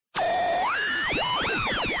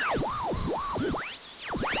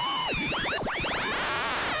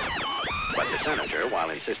manager, while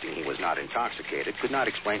insisting he was not intoxicated, could not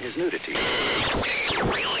explain his nudity.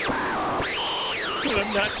 Well,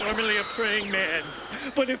 I'm not normally a praying man,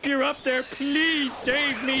 but if you're up there, please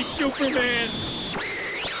save me, Superman!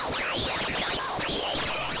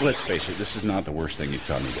 Let's face it, this is not the worst thing you've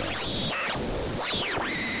caught me doing.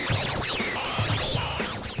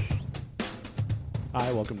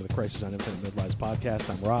 Hi, welcome to the Crisis on Infinite Midlives podcast.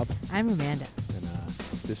 I'm Rob. I'm Amanda. And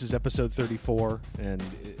this is episode 34, and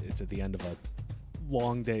it's at the end of a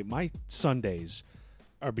long day. My Sundays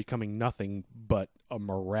are becoming nothing but a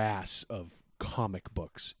morass of comic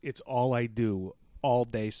books. It's all I do all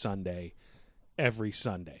day Sunday, every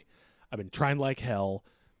Sunday. I've been trying like hell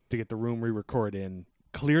to get the room we record in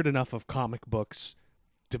cleared enough of comic books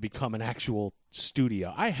to become an actual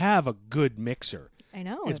studio. I have a good mixer. I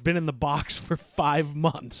know. It's been in the box for 5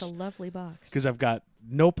 months. It's a lovely box. Because I've got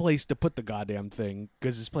no place to put the goddamn thing,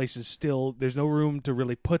 because this place is still, there's no room to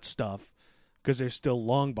really put stuff, because there's still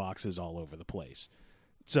long boxes all over the place.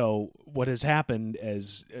 So what has happened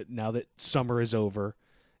is, now that summer is over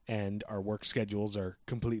and our work schedules are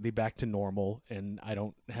completely back to normal and I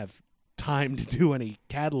don't have time to do any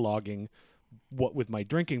cataloging, what with my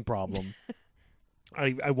drinking problem,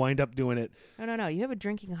 I wind up doing it. No. You have a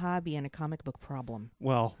drinking hobby and a comic book problem.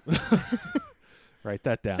 Well, write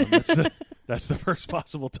that down. That's the first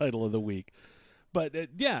possible title of the week. But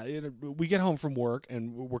we get home from work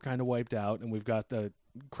and we're kind of wiped out, and we've got the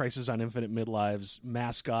Crisis on Infinite Midlives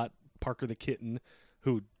mascot, Parker the Kitten,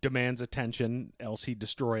 who demands attention, else he'd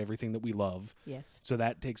destroy everything that we love. Yes. So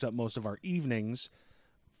that takes up most of our evenings.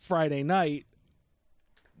 Friday night,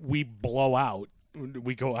 we blow out.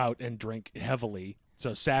 We go out and drink heavily.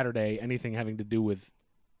 So Saturday, anything having to do with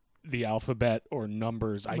the alphabet or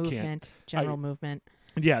numbers, general movement.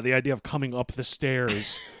 Yeah, the idea of coming up the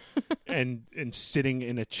stairs and sitting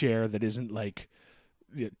in a chair that isn't like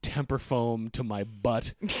temper foam to my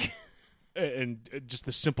butt, and just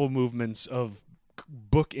the simple movements of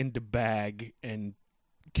book into bag and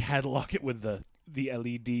catalog it with the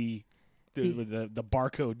LED, the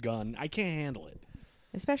barcode gun. I can't handle it.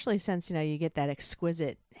 Especially since, you get that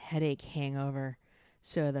exquisite headache hangover.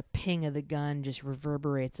 So the ping of the gun just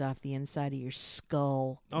reverberates off the inside of your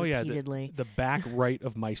skull repeatedly. Yeah, the back right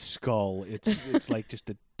of my skull. It's like just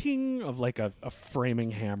a ting of like a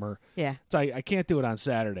framing hammer. Yeah. So I can't do it on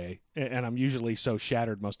Saturday, and I'm usually so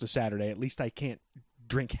shattered most of Saturday. At least I can't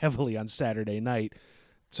drink heavily on Saturday night.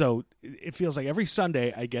 So it feels like every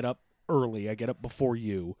Sunday I get up early. I get up before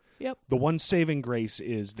you. Yep. The one saving grace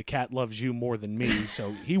is the cat loves you more than me,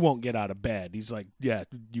 so he won't get out of bed. He's like, yeah,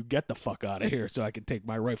 you get the fuck out of here so I can take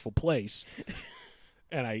my rightful place.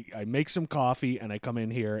 And I make some coffee, and I come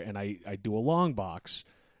in here, and I do a long box.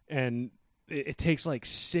 And it takes like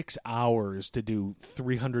 6 hours to do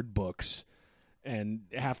 300 books. And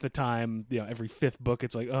half the time, every fifth book,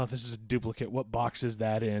 it's like, oh, this is a duplicate. What box is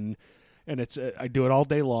that in? And it's I do it all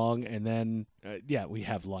day long, and then, we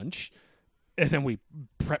have lunch. And then we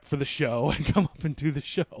prep for the show and come up and do the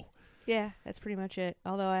show. Yeah, that's pretty much it.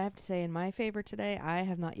 Although I have to say, in my favor today, I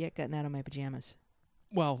have not yet gotten out of my pajamas.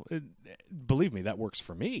 Well, believe me, that works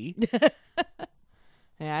for me.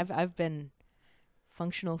 Yeah, I've been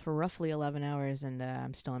functional for roughly 11 hours, and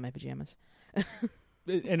I'm still in my pajamas.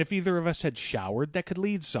 And if either of us had showered, that could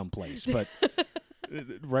lead someplace. But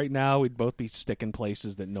right now, we'd both be sticking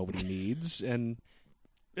places that nobody needs, and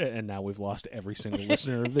now we've lost every single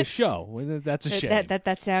listener of this show. That's a shame.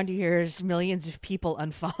 That sound you hear is millions of people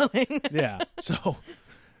unfollowing. Yeah. So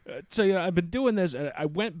I've been doing this. I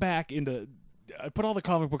went back I put all the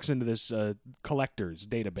comic books into this collector's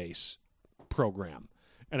database program.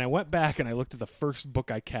 And I went back and I looked at the first book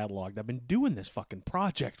I cataloged. I've been doing this fucking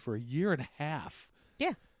project for a year and a half.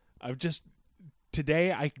 Yeah.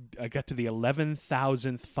 Today I got to the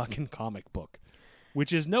 11,000th fucking comic book,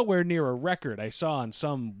 which is nowhere near a record. I saw on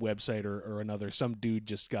some website or another, some dude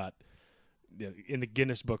just got in the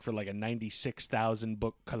Guinness book for like a 96,000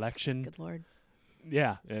 book collection. Good Lord.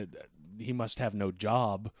 Yeah. He must have no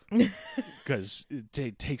job because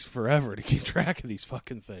it takes forever to keep track of these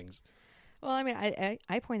fucking things. Well, I mean,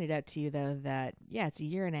 I pointed out to you, though, that, it's a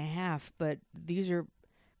year and a half, but these are,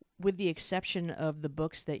 with the exception of the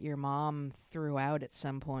books that your mom threw out at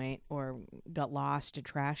some point or got lost or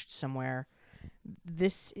trashed somewhere,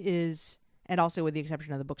 this is, and also with the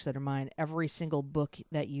exception of the books that are mine, every single book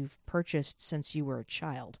that you've purchased since you were a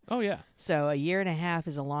child. Oh, yeah. So a year and a half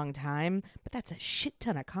is a long time, but that's a shit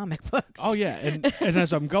ton of comic books. Oh, yeah. And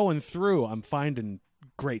as I'm going through, I'm finding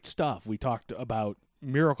great stuff. We talked about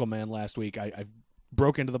Miracle Man last week. I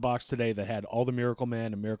broke into the box today that had all the Miracle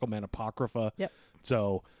Man and Miracle Man Apocrypha. Yep.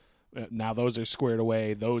 So Now those are squared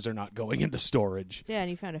away. Those are not going into storage. Yeah, and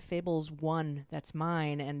you found a Fables 1 that's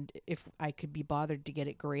mine, and if I could be bothered to get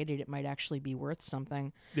it graded, it might actually be worth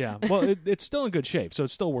something. Yeah, well, it's still in good shape, so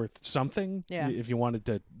it's still worth something. Yeah. If you wanted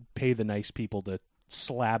to pay the nice people to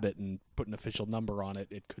slab it and put an official number on it,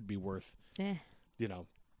 it could be worth, Eh,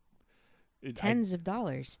 tens of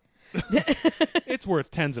dollars. it's worth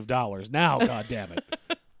tens of dollars now. God damn it!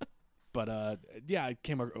 But yeah, I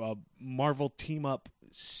came a Marvel Team Up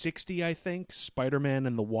 60, I think, Spider-Man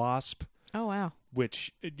and the Wasp. Oh wow!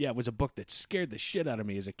 Which was a book that scared the shit out of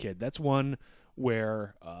me as a kid. That's one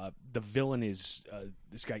where the villain is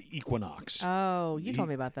this guy Equinox. Oh, you told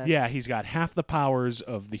me about this. Yeah, he's got half the powers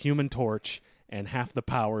of the Human Torch and half the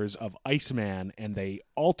powers of Iceman, and they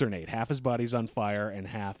alternate. Half his body's on fire and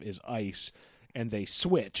half is ice, and they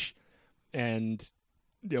switch. And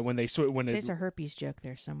when they switch, there's a herpes joke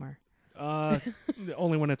there somewhere.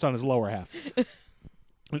 Only when it's on his lower half.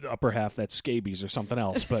 Upper half, that's scabies or something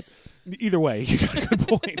else. But either way, you got good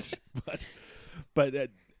points.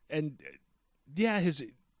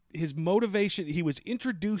 His motivation. He was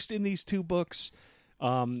introduced in these two books.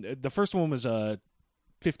 The first one was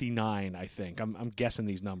 59, I think. I'm guessing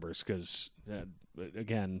these numbers because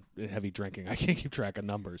again, heavy drinking. I can't keep track of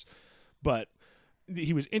numbers. But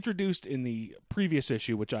he was introduced in the previous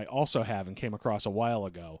issue, which I also have and came across a while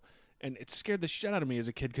ago. And it scared the shit out of me as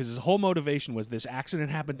a kid because his whole motivation was this accident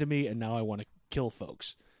happened to me and now I want to kill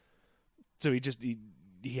folks. So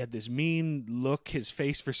he had this mean look. His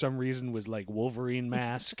face for some reason was like Wolverine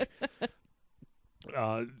mask.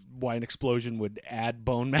 Why an explosion would add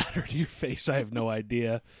bone matter to your face, I have no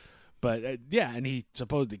idea. But and he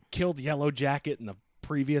supposedly killed Yellow Jacket in the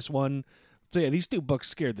previous one. So yeah, these two books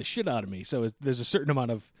scared the shit out of me. So there's a certain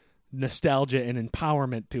amount of nostalgia and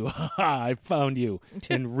empowerment to, I found you,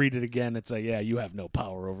 and read it again. It's like, yeah, you have no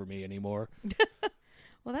power over me anymore.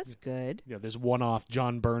 Well, that's good. Yeah, there's one-off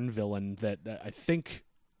John Byrne villain that I think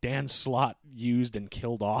Dan Slott used and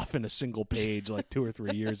killed off in a single page like 2 or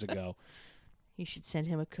 3 years ago. You should send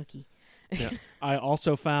him a cookie. Yeah. I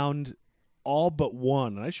also found all but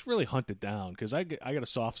one, and I should really hunt it down because I got a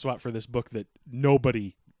soft spot for this book that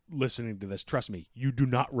nobody listening to this, trust me, you do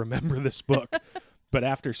not remember this book. But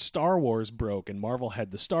after Star Wars broke and Marvel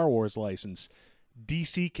had the Star Wars license,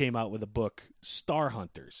 DC came out with a book, Star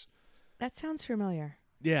Hunters. That sounds familiar.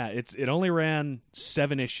 Yeah, it only ran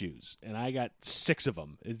 7 issues, and I got 6 of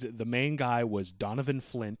them. The main guy was Donovan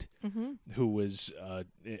Flint, who was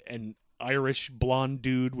an Irish blonde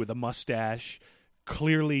dude with a mustache,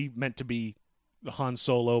 clearly meant to be Han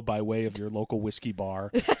Solo by way of your local whiskey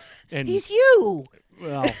bar. And he's you!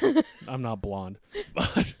 Well, I'm not blonde.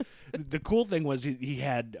 But the cool thing was he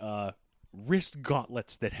had wrist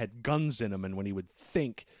gauntlets that had guns in them, and when he would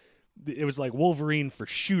think, it was like Wolverine for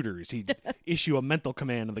shooters. He'd issue a mental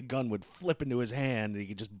command, and the gun would flip into his hand, and he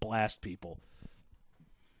could just blast people.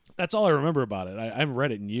 That's all I remember about it. I haven't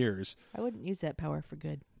read it in years. I wouldn't use that power for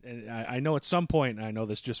good. And I know at some point, and I know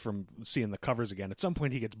this just from seeing the covers again, at some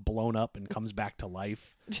point he gets blown up and comes back to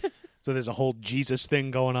life. So there's a whole Jesus thing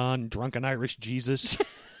going on, drunken Irish Jesus.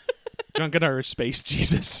 Drunken Irish Space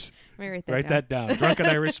Jesus. Write that down. Drunken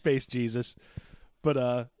Irish Space Jesus.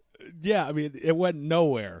 But, yeah, I mean, it went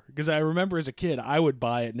nowhere. Because I remember as a kid, I would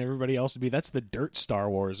buy it and everybody else would be, that's the dirt Star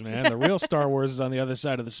Wars, man. The real Star Wars is on the other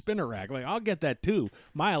side of the spinner rack. Like, I'll get that too.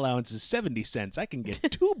 My allowance is 70 cents. I can get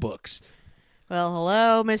 2 books. Well,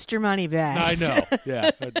 hello, Mr. Moneybags. I know,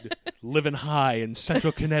 yeah. Living high in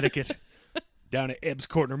central Connecticut, down at Ebbs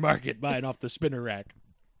Corner Market, buying off the spinner rack.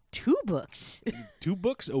 2 books? 2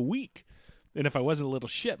 books a week. And if I wasn't a little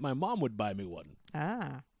shit, my mom would buy me one.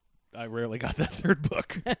 Ah. I rarely got that 3rd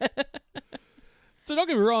book. So don't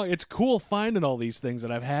get me wrong, it's cool finding all these things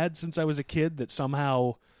that I've had since I was a kid that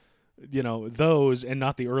somehow, those and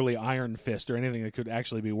not the early Iron Fist or anything that could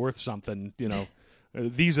actually be worth something,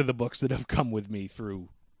 these are the books that have come with me through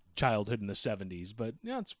childhood in the 70s. But,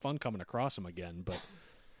 it's fun coming across them again. But,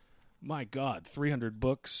 my God, 300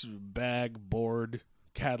 books, bag, board,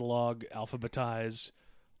 catalog, alphabetize,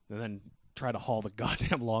 and then try to haul the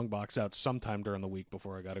goddamn long box out sometime during the week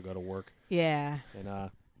before I got to go to work. Yeah. And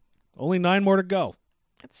only 9 more to go.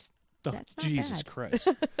 That's not Jesus bad. Christ.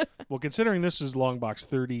 Well, considering this is long box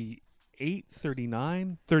 38,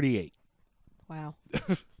 39, 38. Wow.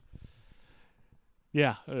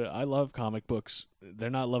 Yeah, I love comic books. They're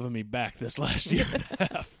not loving me back this last year and a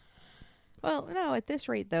half. Well, no, at this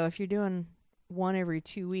rate, though, if you're doing one every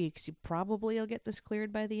 2 weeks, you probably will get this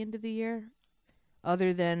cleared by the end of the year,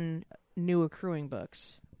 other than new accruing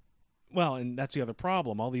books. Well, and that's the other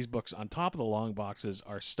problem. All these books on top of the long boxes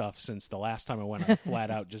are stuff since the last time I went on flat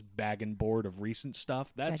out just bag and board of recent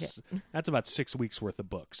stuff. That's about 6 weeks worth of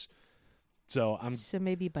books. So So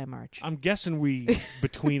maybe by March. I'm guessing we,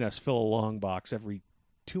 between us, fill a long box every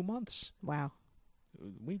 2 months. Wow.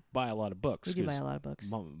 We buy a lot of books. We do buy 'cause a lot of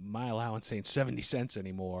books. My allowance ain't 70 cents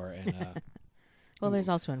anymore. And Well, there's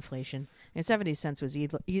also inflation. And 70 cents was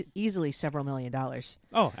easily several $1 million.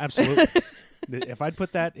 oh, absolutely. If I'd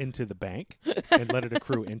put that into the bank and let it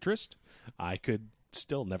accrue interest, I could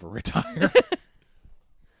still never retire.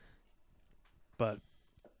 But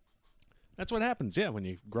that's what happens, yeah, when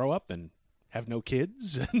you grow up and have no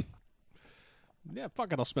kids. Yeah,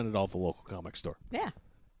 fuck it, I'll spend it all at the local comic store. Yeah,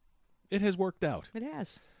 It has worked out. it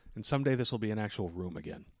has. And someday this will be an actual room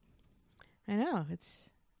again. I know.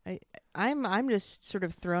 I'm just sort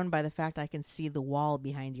of thrown by the fact I can see the wall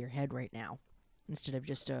behind your head right now instead of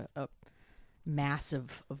just a mass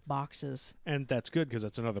of boxes. And that's good because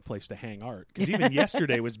that's another place to hang art. Because even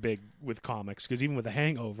yesterday was big with comics. Because even with The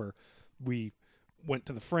Hangover, we went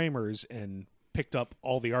to the Framers and picked up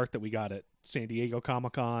all the art that we got at San Diego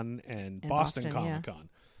Comic-Con and Boston yeah. Comic-Con.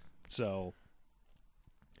 So,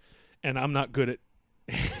 and I'm not good at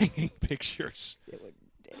hanging pictures.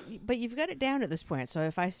 But you've got it down at this point. So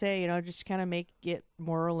if I say, just kind of make it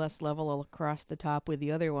more or less level across the top with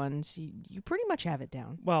the other ones, you pretty much have it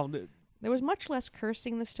down. Well, There was much less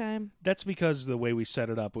cursing this time. that's because the way we set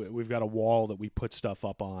it up, we've got a wall that we put stuff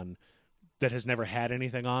up on that has never had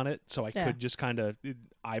anything on it. So I Yeah. could just kind of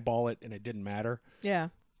eyeball it and it didn't matter. Yeah.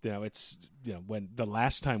 It's, when the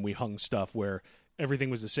last time we hung stuff where everything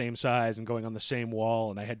was the same size and going on the same wall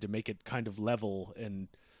and I had to make it kind of level and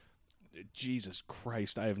Jesus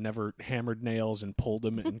Christ, I have never hammered nails and pulled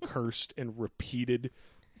them and cursed and repeated.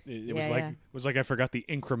 It was like I forgot the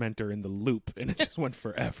incrementer in the loop and it just went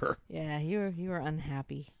forever. Yeah, you were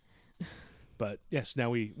unhappy. But yes, now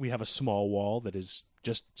we have a small wall that is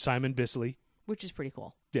just Simon Bisley. Which is pretty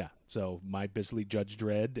cool. Yeah, so my Bisley Judge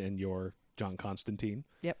Dredd and your John Constantine.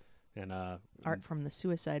 Yep. And Art from the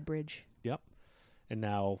Suicide Bridge. Yep. And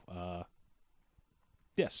now,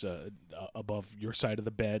 above your side of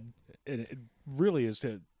the bed, and it really is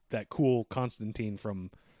that cool Constantine from.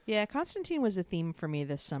 Yeah, Constantine was a theme for me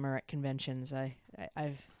this summer at conventions. I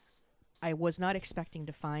was not expecting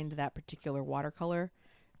to find that particular watercolor,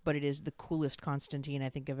 but it is the coolest Constantine I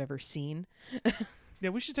think I've ever seen. Yeah,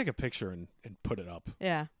 we should take a picture and put it up.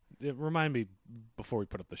 Yeah. Remind me before we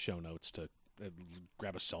put up the show notes to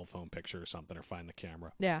grab a cell phone picture or something or find the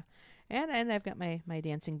camera. Yeah. And I've got my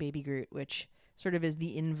dancing baby Groot, which sort of is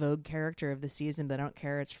the in vogue character of the season, but I don't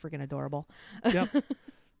care. It's freaking adorable. Yep.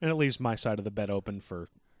 And it leaves my side of the bed open for,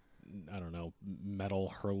 I don't know,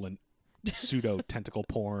 metal hurlant pseudo tentacle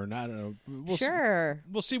porn. I don't know.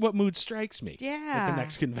 We'll see what mood strikes me. Yeah. At the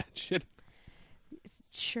next convention.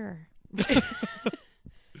 Sure.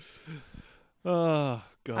 Oh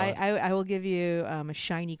God. I will give you a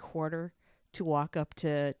shiny quarter to walk up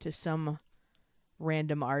to some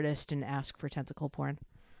random artist and ask for tentacle porn.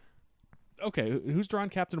 Okay, who's drawing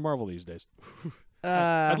Captain Marvel these days?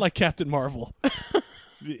 I'd like Captain Marvel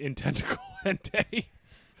in tentacle hentai.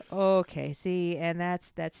 Okay, see, and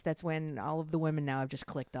that's when all of the women now have just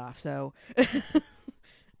clicked off. So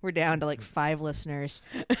we're down to like 5 listeners.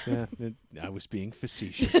 Yeah, I was being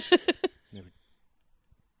facetious.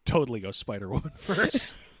 Totally go Spider-Woman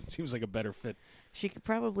first. Seems like a better fit. She could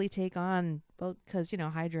probably take on, because,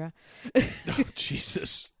 Hydra. Oh,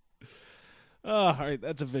 Jesus. Oh, all right,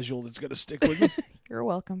 that's a visual that's going to stick with me. You're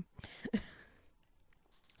welcome.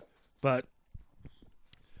 But,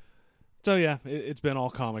 so yeah, it's been all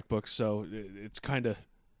comic books, so it's kind of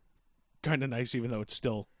nice, even though it's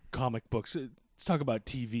still comic books. Let's talk about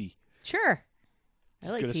TV. Sure. I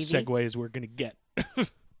It's like good TV. a segue as we're going to get.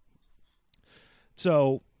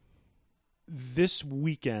 So, this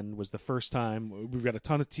weekend was the first time we've got a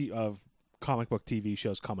ton of comic book TV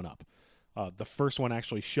shows coming up. The first one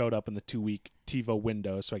actually showed up in the 2-week TiVo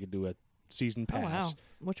window, so I could do a season pass. Oh, wow.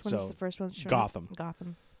 Which one's So, the first one? Gotham.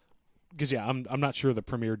 Gotham. Because I'm not sure the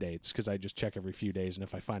premiere dates because I just check every few days, and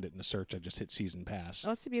if I find it in a search, I just hit season pass. Oh,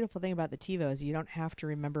 that's the beautiful thing about the TiVo is you don't have to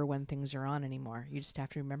remember when things are on anymore. You just have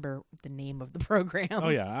to remember the name of the program. Oh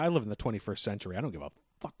yeah, I live in the 21st century. I don't give a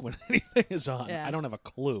fuck when anything is on. Yeah. I don't have a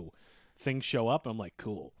clue. Things show up, and I'm like,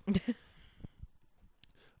 cool.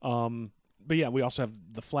 But yeah, we also have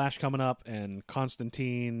The Flash coming up, and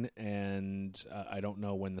Constantine, and I don't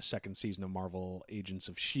know when the second season of Marvel Agents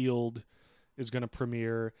of S.H.I.E.L.D. is going to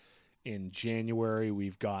premiere. In January,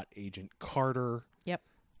 we've got Agent Carter. Yep.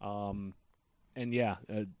 And yeah,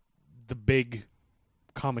 the big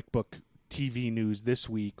comic book TV news this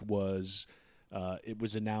week was it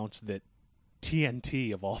was announced that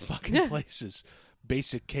TNT, of all fucking places,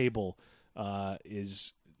 Basic Cable,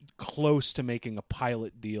 is close to making a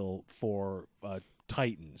pilot deal for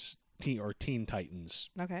Titans. Teen Titans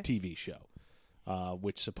Okay. TV show,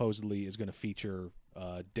 which supposedly is going to feature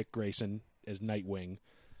Dick Grayson as Nightwing.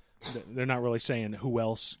 They're not really saying who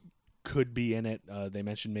else could be in it. They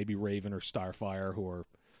mentioned maybe Raven or Starfire, who are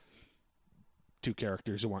two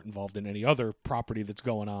characters who aren't involved in any other property that's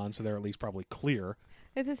going on, so they're at least probably clear.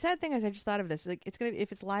 And the sad thing is, I just thought of this. Like,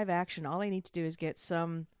 if it's live action, all I need to do is get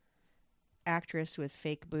some actress with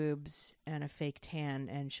fake boobs and a fake tan,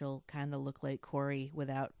 and she'll kind of look like Corey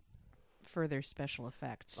without further special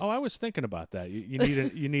effects. Oh, I was thinking about that. You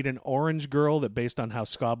need an orange girl that, based on how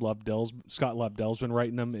Scott Lobdell's been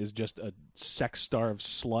writing them, is just a sex-starved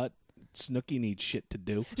slut. Snooki needs shit to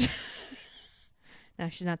do. No,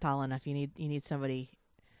 she's not tall enough. You need somebody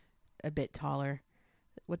a bit taller.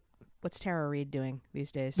 What's Tara Reid doing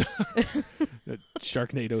these days?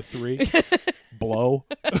 Sharknado 3. Blow.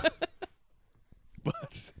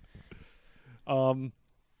 But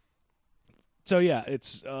so yeah,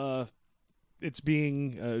 it's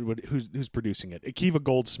being who's producing it? Akiva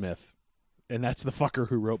Goldsmith, and that's the fucker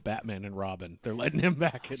who wrote Batman and Robin. They're letting him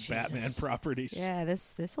back at Jesus. Batman properties. Yeah,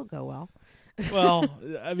 this will go well. Well,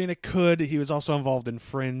 I mean, it could. He was also involved in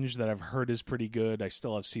Fringe, that I've heard is pretty good. I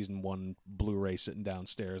still have season 1 Blu-ray sitting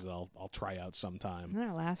downstairs that I'll try out sometime. Didn't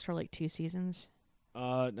it last for like 2 seasons? 3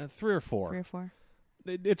 or 4. 3 or 4?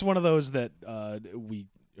 It's one of those that we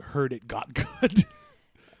heard it got good.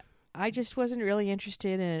 I just wasn't really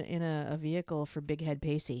interested in a vehicle for Big Head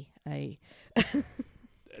Pacey. I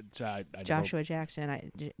Joshua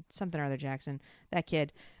Jackson, something or other Jackson, that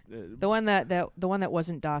kid, the one that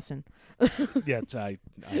wasn't Dawson. Yeah, I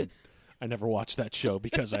never watched that show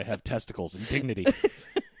because I have testicles and dignity.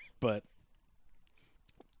 But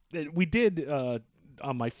we did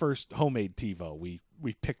on my first homemade TiVo.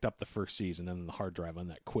 We picked up the first season, and then the hard drive on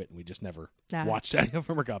that quit, and we just never watched any of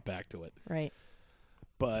them or got back to it. Right.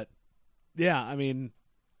 But yeah, I mean,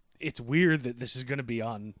 it's weird that this is going to be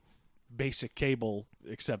on basic cable,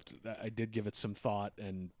 except I did give it some thought,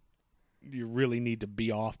 and you really need to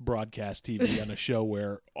be off broadcast TV on a show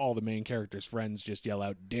where all the main characters' friends just yell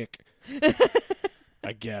out dick.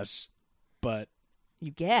 I guess. But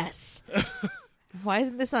you guess. Why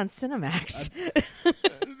isn't this on Cinemax?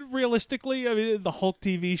 Realistically, I mean, the Hulk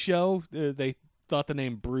TV show, they thought the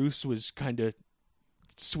name Bruce was kind of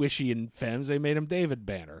swishy and femmes. They made him David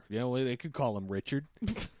Banner. You know, they could call him Richard.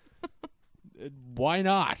 Why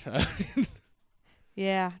not?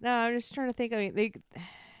 Yeah. No, I'm just trying to think. I mean, they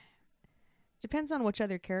depends on which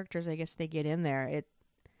other characters I guess they get in there.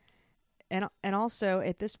 And also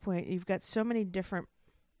at this point, you've got so many different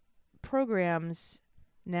programs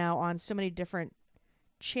now on so many different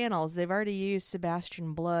channels. They've already used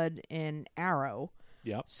Sebastian Blood in Arrow.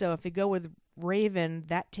 Yep. So if they go with Raven,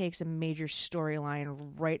 that takes a major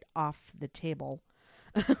storyline right off the table.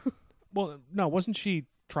 Well, no, wasn't she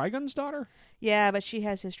Trigun's daughter? Yeah, but she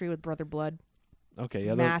has history with Brother Blood. Okay,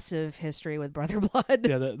 yeah, massive history with Brother Blood.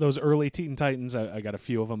 Yeah, those early Teen Titans, I got a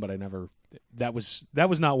few of them, but I never. That was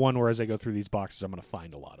not one where, as I go through these boxes, I'm going to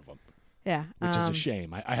find a lot of them. Yeah, which is a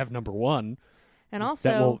shame. I have number 1, and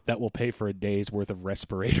also that will pay for a day's worth of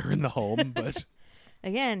respirator in the home. But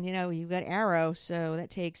again, you know, you've got Arrow, so that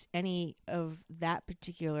takes any of that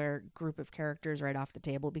particular group of characters right off the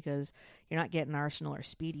table because you're not getting Arsenal or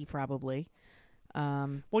Speedy probably.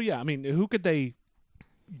 Well, yeah, I mean, who could they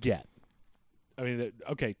get? I mean,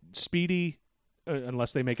 okay, Speedy,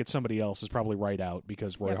 unless they make it somebody else, is probably right out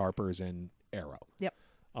because Roy Harper is in Arrow. Yep.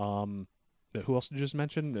 Who else did you just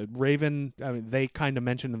mention? Raven. I mean, they kind of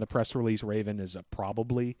mentioned in the press release Raven is a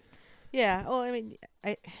probably. Yeah. Well, I mean,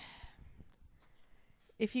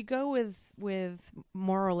 if you go with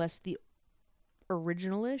more or less the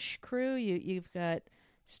original-ish crew, you've got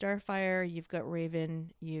Starfire, you've got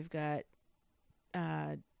Raven, you've got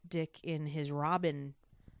Dick in his Robin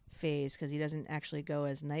phase because he doesn't actually go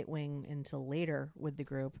as Nightwing until later with the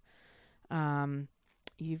group.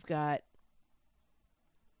 You've got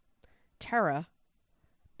Terra,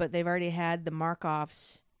 but they've already had the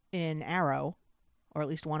Markovs in Arrow, or at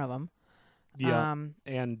least one of them. Yeah,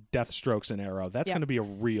 and Deathstroke's in Arrow. That's going to be a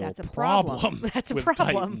real problem. That's a with problem.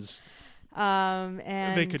 Titans.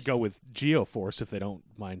 And they could go with Geoforce if they don't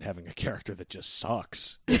mind having a character that just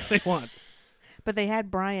sucks. If they want. But they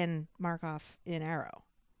had Brian Markov in Arrow.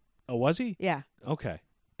 Oh, was he? Yeah. Okay.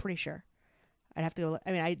 Pretty sure. I'd have to go.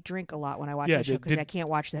 I mean, I drink a lot when I watch that show because I can't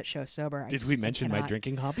watch that show sober. Did we mention my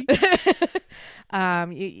drinking hobby?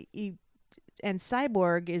 And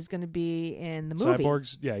Cyborg is going to be in the movie.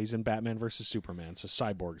 Cyborg's, he's in Batman versus Superman, so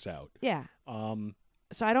Cyborg's out. Yeah.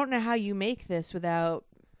 So I don't know how you make this without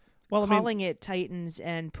calling it Titans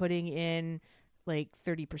and putting in like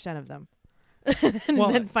 30% of them. and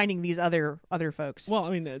Well, then finding these other folks. Well,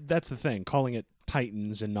 I mean, that's the thing. Calling it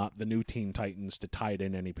Titans and not the new Teen Titans to tie it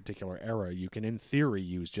in any particular era, you can, in theory,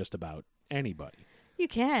 use just about anybody. You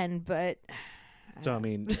can, but So, I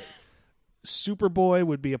mean, Superboy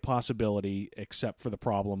would be a possibility, except for the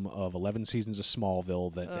problem of 11 seasons of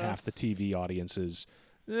Smallville that half the TV audiences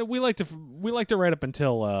we like to right up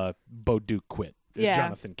until Bo Duke quit as Yeah.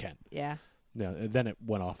 Jonathan Kent. yeah. No, then it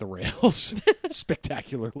went off the rails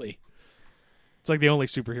spectacularly. It's like the only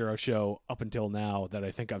superhero show up until now that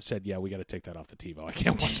I think I've said, yeah, we got to take that off the TiVo. I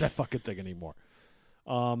can't watch that fucking thing anymore.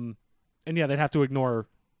 And yeah, they'd have to ignore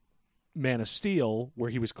Man of Steel, where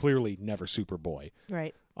he was clearly never Superboy.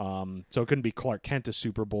 Right. So it couldn't be Clark Kent as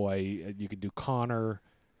Superboy. You could do Connor.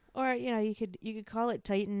 Or you could call it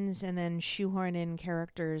Titans and then shoehorn in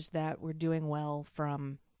characters that were doing well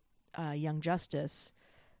from Young Justice,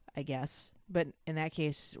 I guess. But in that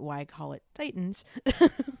case, why call it Titans?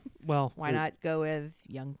 Well, Why not go with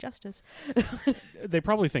Young Justice? They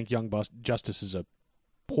probably think Young Justice is a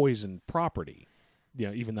poison property. You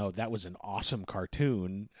know, even though that was an awesome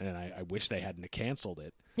cartoon, and I wish they hadn't canceled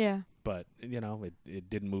it. Yeah. But you know, it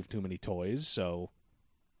didn't move too many toys, so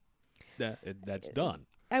that's done.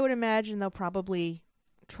 I would imagine they'll probably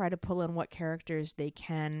try to pull in what characters they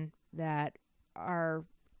can that are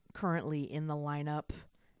currently in the lineup.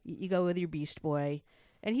 You go with your Beast Boy,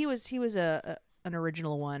 and he was an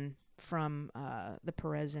original one from the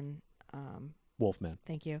Perez and Wolfman.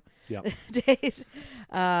 thank you. Yeah. Days.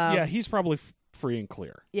 Yeah, he's probably free and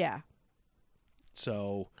clear. Yeah.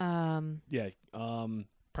 So yeah,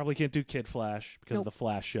 probably can't do Kid Flash because of the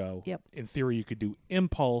Flash show. Yep. In theory, you could do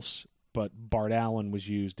Impulse, but Bart Allen was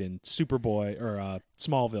used in Superboy or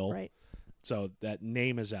Smallville. Right. So that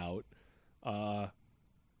name is out.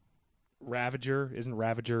 Ravager, isn't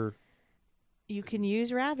Ravager? You can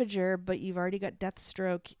use Ravager, but you've already got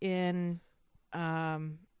Deathstroke in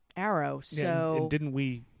Arrow. So Yeah, and didn't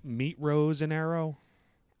we meet Rose in Arrow?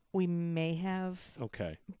 we may have.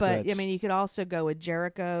 Okay. So But, I that's- mean, you could also go with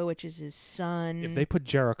Jericho, which is his son. if they put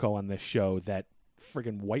Jericho on this show, that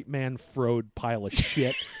friggin' white man Frode pile of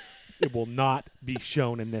shit, it will not be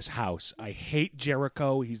shown in this house. I hate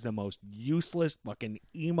Jericho. He's the most useless fucking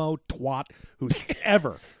emo twat who's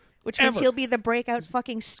ever Which means ever he'll be the breakout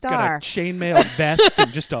fucking got star. a chainmail vest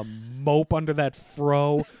and just a mope under that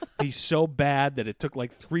fro. He's so bad that it took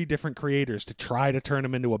like 3 different creators to try to turn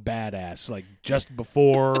him into a badass, like just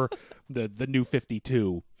before the New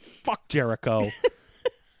 52. Fuck Jericho.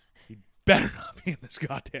 He better not be in this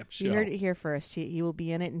goddamn show. You heard it here first. He will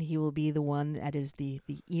be in it, and he will be the one that is the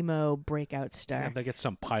emo breakout star. Yeah, they get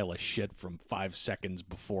some pile of shit from 5 seconds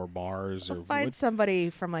before Mars or Find somebody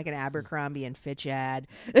from like an Abercrombie and Fitch ad.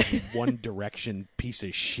 One Direction piece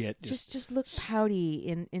of shit. Just look pouty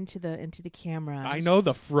into the camera. I know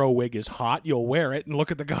the fro wig is hot. You'll wear it and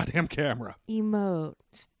look at the goddamn camera. Emote.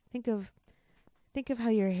 Think of how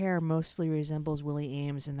your hair mostly resembles Willie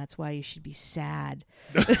Ames, and that's why you should be sad.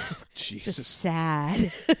 Jesus. Just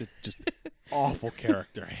sad. Just awful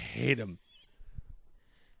character. I hate him.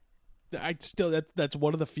 That's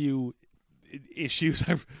one of the few issues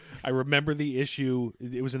I remember. The issue,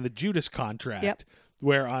 it was in the Judas contract. Yep.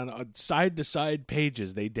 Where on side to side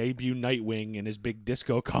pages they debut Nightwing in his big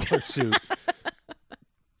disco collar suit,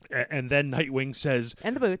 and then Nightwing says,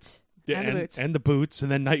 And the boots. And the boots. and the boots,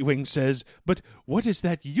 and then Nightwing says, "But what is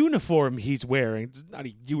that uniform he's wearing? It's not a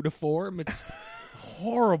uniform. It's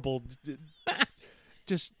horrible.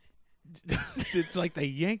 Just it's like they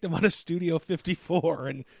yanked him out of Studio 54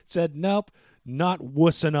 and said, nope, not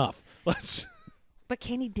wuss enough. Let's." But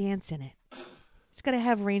can he dance in it? It's got to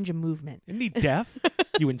have range of movement. Isn't he deaf?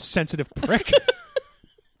 You insensitive prick. You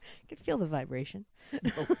can feel the vibration.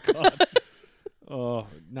 Oh God. Oh,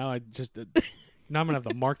 now now I'm gonna have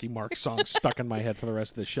the Marky Mark song stuck in my head for the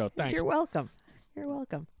rest of the show. Thanks. You're welcome. You're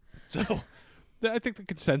welcome. So, I think the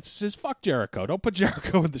consensus is fuck Jericho. Don't put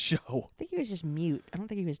Jericho in the show. I think he was just mute. I don't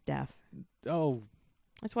think he was deaf. Oh,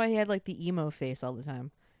 That's why he had like the emo face all the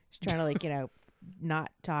time. Just trying to like,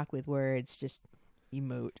 not talk with words, just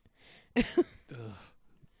emote.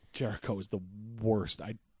 Jericho is the worst.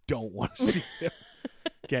 I don't want to see him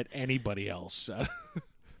get anybody else.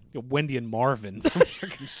 Wendy and Marvin from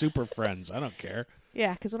fucking Super Friends. I don't care.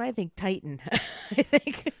 Yeah, because when I think Titan, I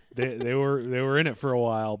think They were in it for a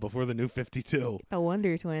while before the New 52. the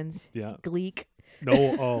Wonder Twins. Yeah. Gleek. No,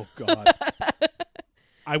 oh God.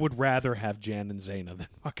 I would rather have Jan and Zayna than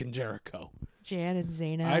fucking Jericho. Jan and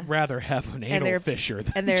Zayna. I'd rather have an anal fisher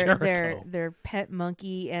than and Jericho. their pet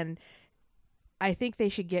monkey, and I think they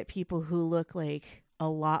should get people who look like a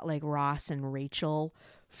lot like Ross and Rachel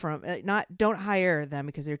from don't hire them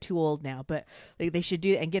because they're too old now, but they should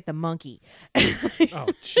do and get the monkey. Oh,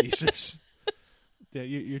 Jesus. Yeah,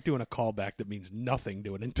 you're doing a callback that means nothing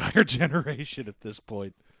to an entire generation at this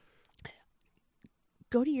point.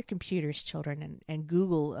 Go to your computers, children, and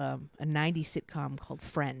Google a 90s sitcom called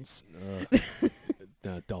Friends.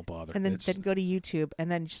 No, don't bother. And then go to YouTube and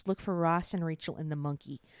then just look for Ross and Rachel and the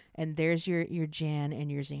monkey. And there's your Jan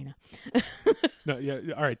and your Xena. No, yeah,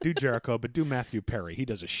 all right, do Jericho, but do Matthew Perry. He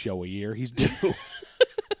does a show a year. He's due.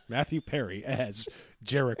 Matthew Perry as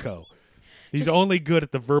Jericho. He's only good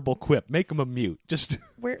at the verbal quip. Make him a mute. Just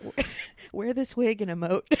wear this wig and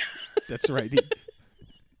emote. That's right.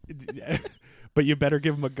 But you better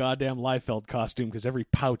give him a goddamn Liefeld costume because every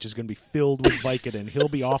pouch is going to be filled with Vicodin. He'll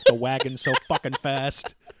be off the wagon so fucking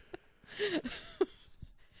fast.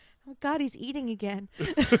 Oh, God, he's eating again.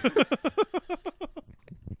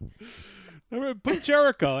 All right, put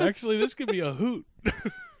Jericho. Actually, this could be a hoot.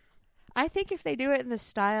 I think if they do it in the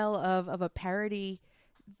style of a parody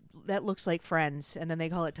that looks like Friends, and then they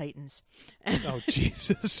call it Titans. Oh,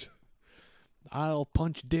 Jesus. I'll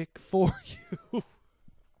punch dick for you.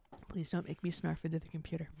 Please don't make me snarf into the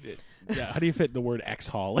computer. Yeah, how do you fit the word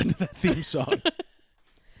X-Hall into that theme song?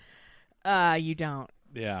 You don't.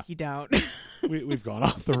 Yeah. You don't. We've gone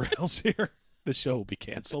off the rails here. The show will be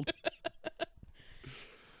canceled.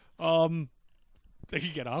 They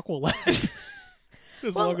could get Aqualad.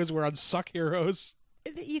 As long as we're on Suck Heroes.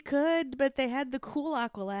 You could, but they had the cool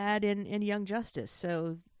Aqualad in Young Justice,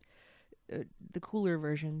 so the cooler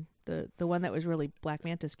version, the one that was really Black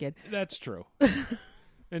Manta's kid. That's true.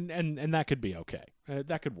 And that could be okay.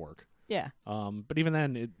 That could work. Yeah. But even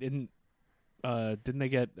then, didn't they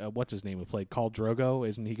get what's his name who played Khal Drogo?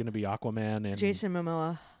 Isn't he going to be Aquaman? And Jason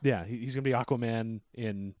Momoa. Yeah, he's going to be Aquaman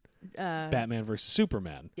in Batman vs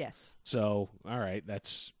Superman. Yes. So all right,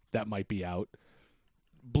 that might be out.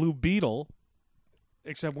 Blue Beetle.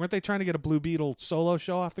 Except weren't they trying to get a Blue Beetle solo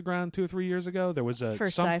show off the ground 2 or 3 years ago? There was for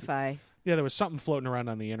sci-fi. Yeah, there was something floating around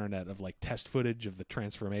on the internet of like test footage of the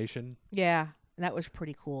transformation. Yeah. That was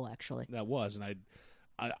pretty cool, actually. That was, and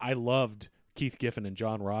I loved Keith Giffen and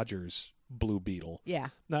John Rogers' Blue Beetle. Yeah.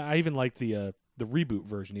 Now, I even liked the reboot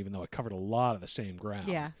version, even though it covered a lot of the same ground.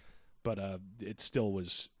 Yeah. But it still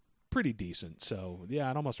was pretty decent. So yeah,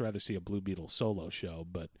 I'd almost rather see a Blue Beetle solo show.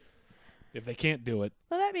 But if they can't do it,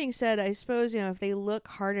 well, that being said, I suppose if they look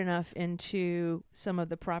hard enough into some of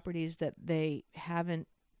the properties that they haven't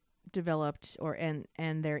developed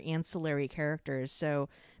and their ancillary characters, so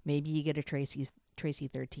maybe you get a Tracy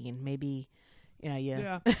 13, maybe maybe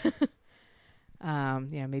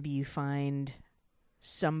you find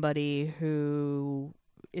somebody who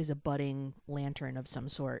is a budding lantern of some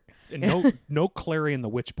sort. And no Clarion the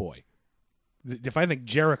Witch Boy. If I think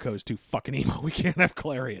Jericho's too fucking emo, we can't have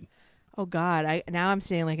Clarion. Oh God! Now I'm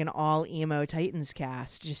seeing like an all emo Titans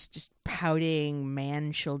cast, just pouting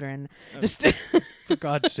man children. For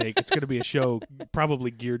God's sake, it's going to be a show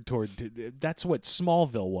probably geared toward. That's what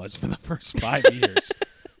Smallville was for the first 5 years.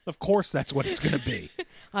 Of course, that's what it's going to be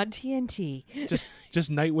on TNT.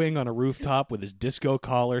 Just Nightwing on a rooftop with his disco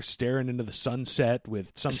collar, staring into the sunset,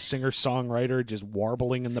 with some singer-songwriter just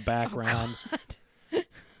warbling in the background. Oh,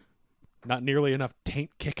 not nearly enough taint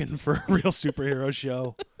kicking for a real superhero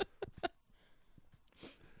show.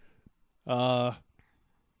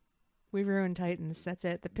 We ruined Titans. That's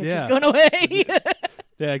it. The pitch is going away.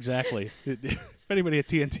 Yeah, exactly. If anybody at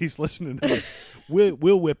TNT's listening to this,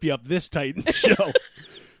 we'll whip you up this Titan show.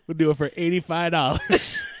 We'll do it for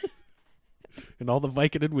 $85. And all the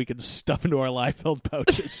Vicodin we can stuff into our Liefeld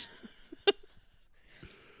pouches.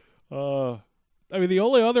 I mean, the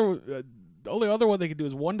only other one they can do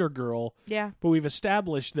is Wonder Girl. Yeah. But we've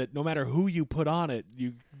established that no matter who you put on it,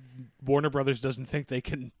 Warner Brothers doesn't think they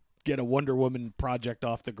can get a Wonder Woman project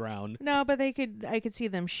off the ground. No, but I could see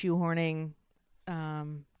them shoehorning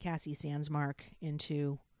Cassie Sandsmark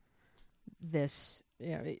into this.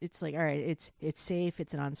 It's like, all right, it's safe.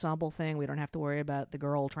 It's an ensemble thing. We don't have to worry about the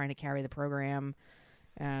girl trying to carry the program,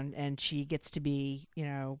 and she gets to be,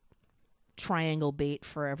 triangle bait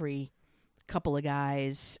for every couple of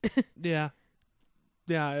guys. Yeah,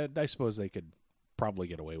 I suppose they could probably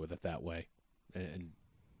get away with it that way, and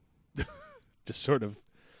just sort of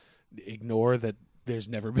ignore that there's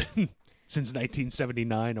never been since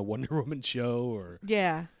 1979 a Wonder Woman show. Or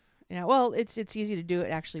well, it's easy to do it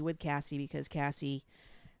actually with Cassie, because Cassie,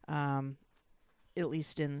 at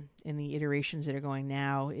least in the iterations that are going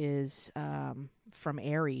now, is from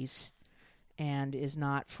Ares and is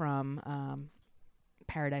not from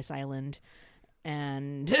Paradise Island,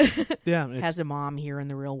 and has a mom here in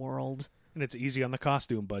the real world. And it's easy on the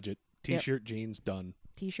costume budget. T-shirt, jeans, done.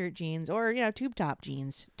 T-shirt, jeans, or tube top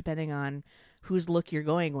jeans, depending on whose look you're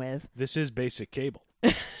going with. This is basic cable.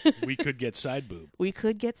 We could get side boob. We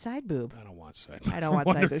could get side boob. I don't want side boob. I don't want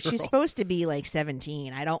side boob. She's supposed to be like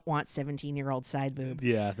 17. I don't want 17-year-old side boob.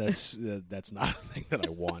 Yeah, that's not a thing that I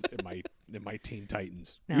want in my Teen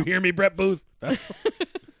Titans. No. You hear me, Brett Booth?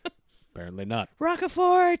 Apparently not.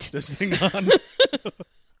 Rockafort. This thing on.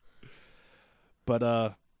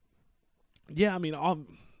 But yeah, I mean, all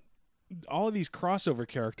of these crossover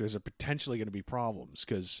characters are potentially going to be problems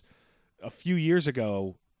because a few years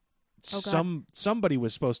ago, somebody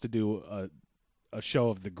was supposed to do a show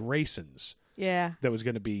of the Graysons. Yeah. That was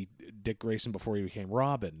going to be Dick Grayson before he became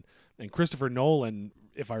Robin. And Christopher Nolan,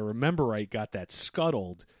 if I remember right, got that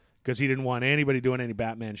scuttled because he didn't want anybody doing any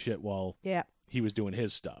Batman shit while he was doing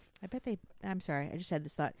his stuff. I'm sorry, I just had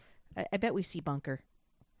this thought. I bet we see Bunker.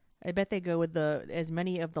 I bet they go with as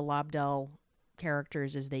many of the Lobdell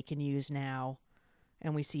characters as they can use now.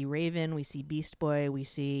 And we see Raven, we see Beast Boy, we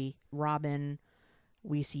see Robin,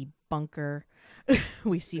 we see Bunker,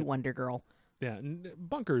 we see Wonder Girl. Yeah, and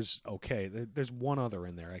Bunker's okay. There's one other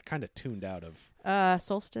in there. I kind of tuned out of.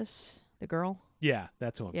 Solstice, the girl. Yeah,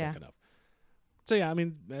 that's who I'm thinking of. So yeah, I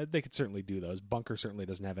mean, they could certainly do those. Bunker certainly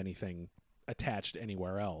doesn't have anything attached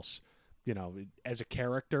anywhere else. As a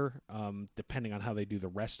character, depending on how they do the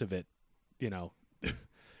rest of it,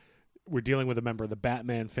 we're dealing with a member of the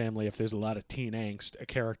Batman family. If there's a lot of teen angst, a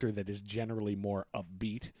character that is generally more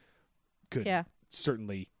upbeat could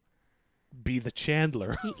certainly be the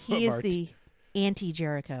Chandler. He is the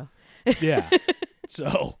anti-Jericho. Yeah.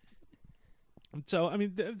 So I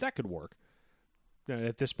mean, that could work.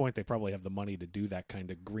 At this point, they probably have the money to do that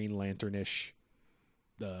kind of Green Lantern-ish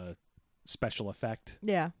special effect.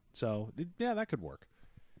 Yeah. So yeah, that could work.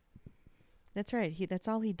 That's right. That's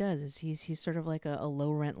all he does. Is he's sort of like a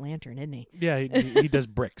low rent lantern, isn't he? Yeah, he does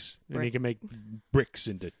bricks, and he can make bricks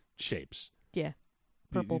into shapes. Yeah,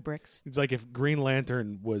 purple bricks. It's like if Green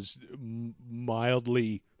Lantern was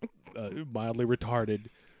mildly retarded,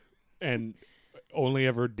 and only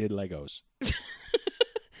ever did Legos.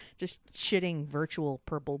 Just shitting virtual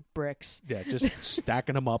purple bricks. Yeah, just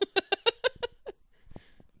stacking them up.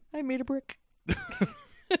 I made a brick.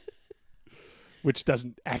 Which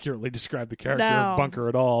doesn't accurately describe the character of Bunker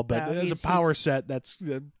at all, but as a power set, that's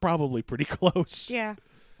probably pretty close. Yeah.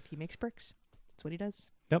 He makes bricks. That's what he does.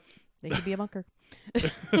 Yep. They could be a bunker.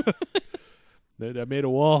 I made a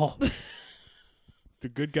wall. The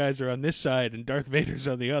good guys are on this side, and Darth Vader's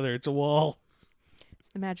on the other. It's a wall. It's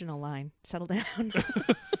the Maginot Line. Settle down.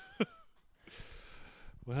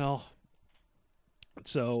 Well,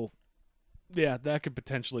 so, yeah, that could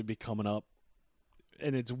potentially be coming up.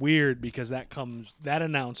 And it's weird because that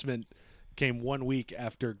announcement came 1 week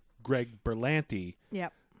after Greg Berlanti,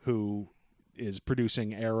 who is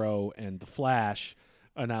producing Arrow and The Flash,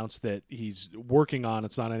 announced that he's working on,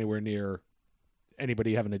 it's not anywhere near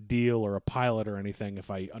anybody having a deal or a pilot or anything, if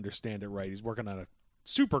I understand it right. He's working on a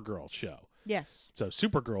Supergirl show. Yes. So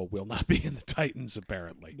Supergirl will not be in the Titans,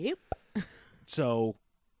 apparently. Nope. So,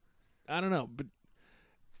 I don't know. But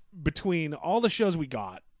between all the shows we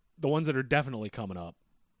got, the ones that are definitely coming up,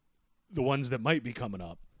 the ones that might be coming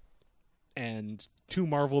up, and 2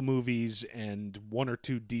 Marvel movies and 1 or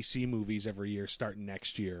 2 DC movies every year starting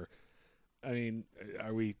next year. I mean,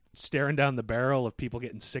 are we staring down the barrel of people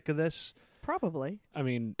getting sick of this? Probably. I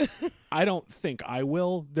mean, I don't think I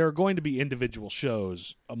will. There are going to be individual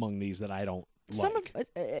shows among these that I don't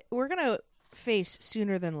like. We're going to face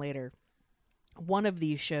sooner than later. One of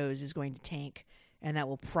these shows is going to tank, and that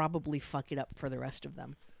will probably fuck it up for the rest of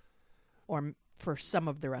them. Or for some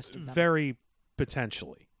of the rest of them. Very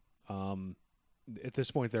potentially. At this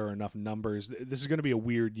point, there are enough numbers. This is going to be a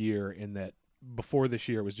weird year in that before this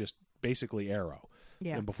year, it was just basically Arrow.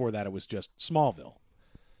 Yeah. And before that, it was just Smallville.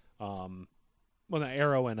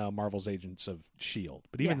 Arrow and Marvel's Agents of S.H.I.E.L.D.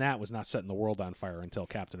 But even that was not setting the world on fire until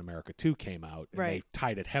Captain America 2 came out. And they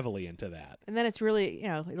tied it heavily into that. And then it's really,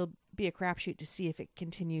 it'll be a crapshoot to see if it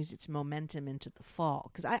continues its momentum into the fall.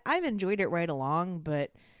 Because I've enjoyed it right along,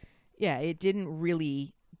 but... yeah, it didn't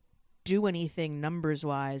really do anything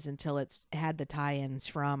numbers-wise until it's had the tie-ins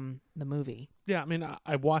from the movie. Yeah, I mean,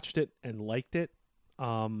 I watched it and liked it.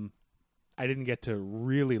 I didn't get to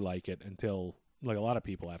really like it until, like a lot of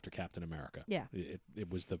people, after Captain America. Yeah. It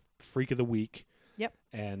was the freak of the week. Yep.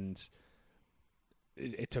 And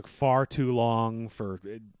it took far too long for...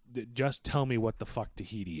 just tell me what the fuck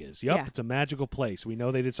Tahiti is. Yep, It's a magical place. We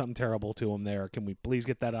know they did something terrible to him there. Can we please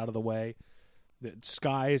get that out of the way?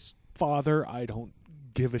 Sky's father, I don't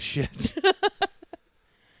give a shit.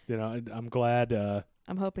 I'm glad.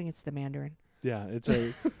 I'm hoping it's the Mandarin. Yeah, it's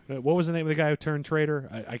a. What was the name of the guy who turned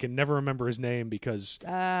traitor? I can never remember his name because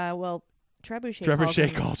Well,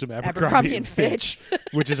 Trebuchet calls him Abercrombie and Fitch,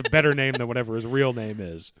 which is a better name than whatever his real name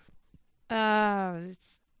is.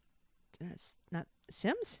 It's not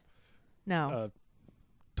Sims. No,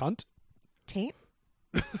 Tunt. Taint.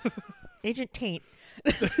 Agent Taint.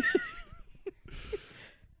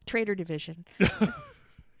 Trader Division.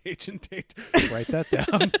 Agent Tate. Write that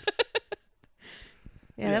down.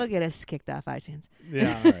 Yeah, that'll get us kicked off iTunes.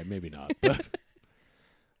 Yeah, all right, maybe not.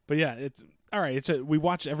 But yeah, it's all right. We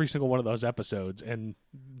watch every single one of those episodes, and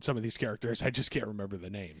some of these characters, I just can't remember the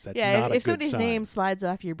names. That's Yeah, not if a good somebody's sign. name slides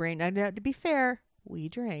off your brain, now, to be fair, we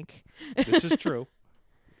drank. This is true.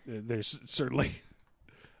 There's certainly.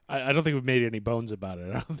 I don't think we've made any bones about it.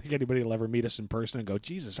 I don't think anybody will ever meet us in person and go,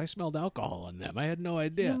 Jesus, I smelled alcohol on them. I had no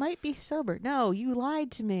idea. You might be sober. No, you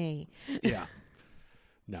lied to me. Yeah.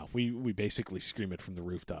 No, we basically scream it from the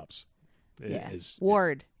rooftops. Yeah. Is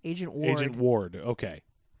Ward. Agent Ward. Agent Ward. Okay.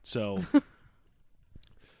 So.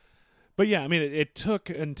 But yeah, I mean, it took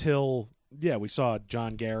until, we saw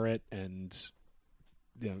John Garrett and,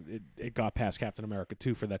 it got past Captain America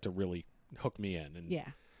 2 for that to really hook me in. And, Yeah.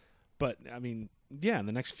 But, I mean, in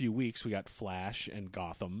the next few weeks, we got Flash and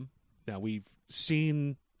Gotham. Now, we've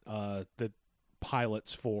seen the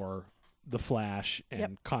pilots for The Flash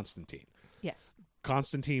and Constantine. Yes.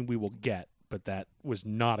 Constantine we will get, but that was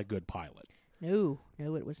not a good pilot. No,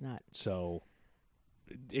 it was not. So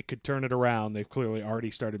it could turn it around. They've clearly already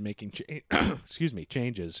started making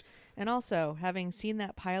changes. And also, having seen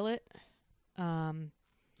that pilot,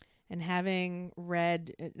 and having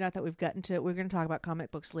read, not that we've gotten to, we're going to talk about comic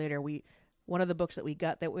books later. One of the books that we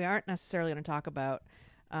got that we aren't necessarily going to talk about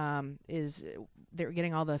is they're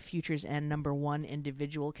getting all the Futures End #1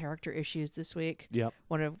 individual character issues this week. Yep.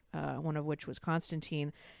 One of which was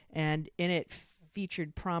Constantine, and in it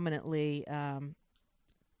featured prominently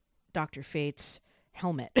Dr. Fate's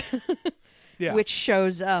helmet, which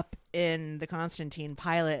shows up in the Constantine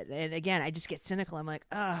pilot. And again, I just get cynical. I'm like,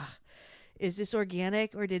 ugh. Is this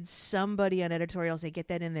organic, or did somebody on editorial say, get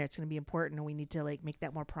that in there, it's going to be important, and we need to make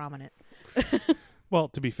that more prominent? Well,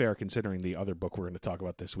 to be fair, considering the other book we're going to talk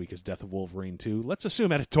about this week is Death of Wolverine 2, let's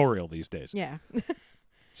assume editorial these days. Yeah.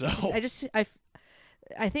 So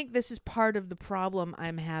I think this is part of the problem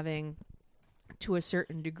I'm having to a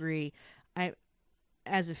certain degree.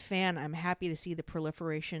 As a fan, I'm happy to see the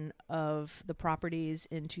proliferation of the properties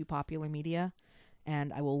into popular media,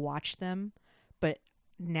 and I will watch them. But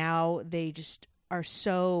now they just are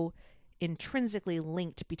so intrinsically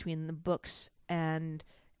linked between the books and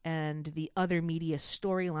the other media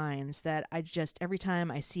storylines that I just, every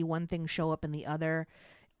time I see one thing show up in the other,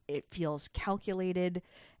 it feels calculated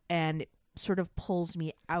and it sort of pulls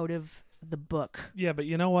me out of the book. Yeah, but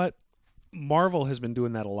you know what? Marvel has been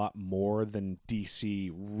doing that a lot more than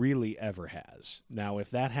DC really ever has. Now,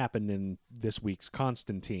 if that happened in this week's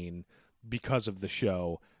Constantine because of the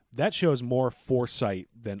show, that shows more foresight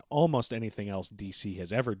than almost anything else DC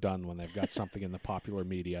has ever done when they've got something in the popular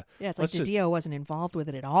media. Yeah, it's like DiDio wasn't involved with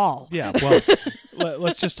it at all. Yeah, well,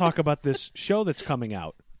 let's just talk about this show that's coming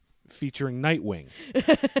out featuring Nightwing,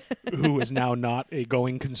 who is now not a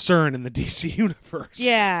going concern in the DC universe.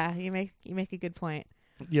 Yeah, you make a good point.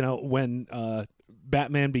 When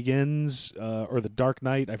Batman Begins or The Dark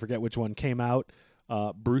Knight, I forget which one came out,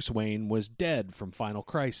 Bruce Wayne was dead from Final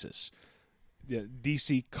Crisis.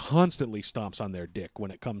 DC constantly stomps on their dick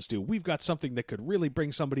when it comes to, we've got something that could really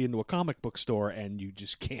bring somebody into a comic book store, and you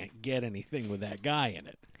just can't get anything with that guy in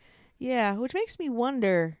it. Yeah, which makes me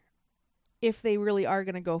wonder if they really are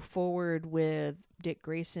going to go forward with Dick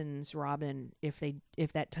Grayson's Robin if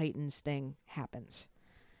that Titans thing happens.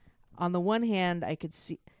 On the one hand, I could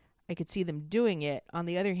see them doing it. On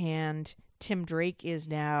the other hand, Tim Drake is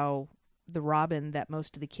now the Robin that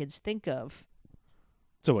most of the kids think of.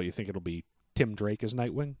 So what, you think it'll be Tim Drake as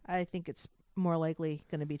Nightwing? I think it's more likely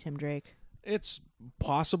going to be Tim Drake. It's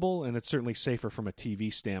possible, and it's certainly safer from a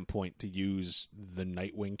TV standpoint to use the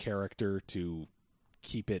Nightwing character to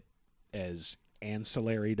keep it as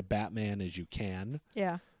ancillary to Batman as you can.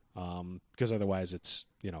 Yeah. Because otherwise it's,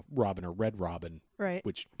 Robin or Red Robin, right,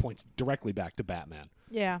 which points directly back to Batman.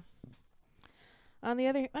 Yeah. On the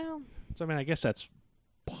other, so I guess that's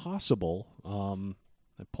possible.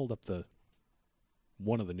 I pulled up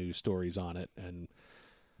one of the news stories on it, and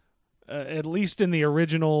at least in the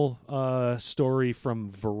original story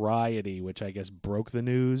from Variety, which I guess broke the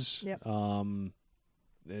news, yep.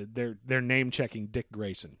 They're name checking Dick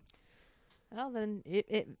Grayson. Well, then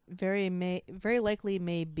it very likely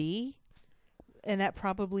may be, and that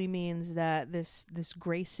probably means that this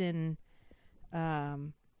Grayson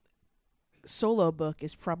solo book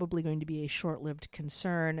is probably going to be a short-lived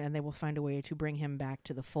concern, and they will find a way to bring him back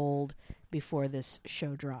to the fold before this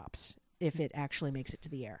show drops, if it actually makes it to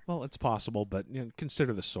the air. Well, it's possible, but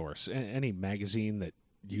consider the source. Any magazine that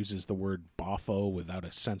uses the word boffo without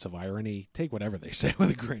a sense of irony, take whatever they say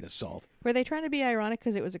with a grain of salt. Were they trying to be ironic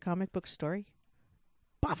because it was a comic book story?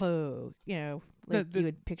 Boffo, like you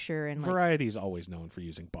would picture in like... Variety is always known for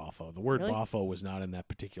using boffo. The word Really? boffo was not in that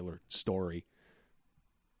particular story.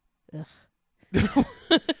 Ugh.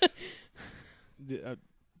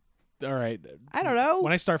 All right. I don't know.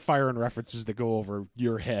 When I start firing references that go over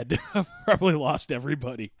your head, I've probably lost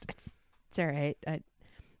everybody. It's all right.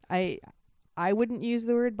 I wouldn't use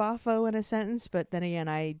the word boffo in a sentence, but then again,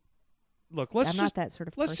 I'm not that sort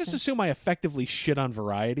of let's person. just assume I effectively shit on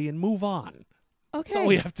Variety and move on. Okay. That's all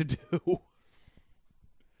we have to do.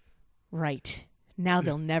 Right. Now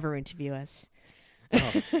they'll never interview us.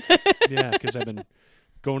 Oh. Yeah, because I've been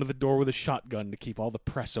going to the door with a shotgun to keep all the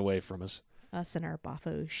press away from us. Us and our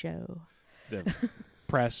boffo show. The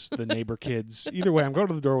press, the neighbor kids. Either way, I'm going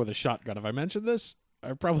to the door with a shotgun. Have I mentioned this?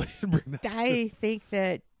 I probably should bring that. I think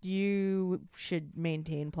that you should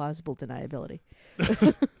maintain plausible deniability.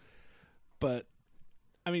 But,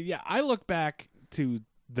 I mean, yeah, I look back to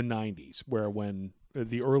the 90s,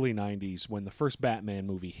 the early 90s, when the first Batman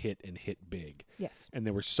movie hit big. Yes. And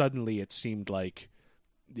there were suddenly, it seemed like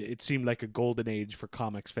a golden age for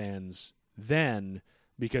comics fans then,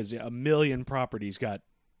 because a million properties got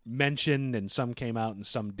mentioned and some came out and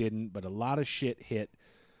some didn't, but a lot of shit hit,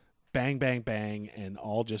 bang, bang, bang, and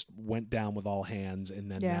all just went down with all hands, and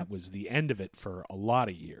then that was the end of it for a lot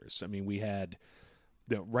of years. I mean, we had,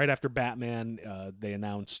 right after Batman, they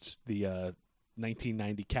announced the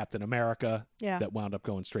 1990 Captain America that wound up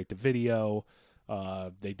going straight to video.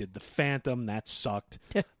 They did the Phantom, that sucked.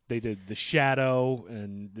 They did the Shadow,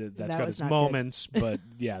 and that's got its moments, but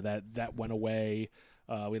yeah, that went away.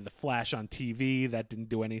 We had the Flash on TV, that didn't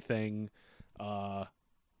do anything.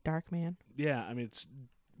 Darkman. Yeah, I mean,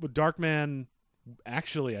 Darkman,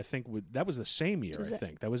 actually, I think that was the same year. I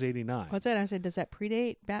think that was 89. What's that? I said, does that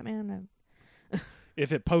predate Batman?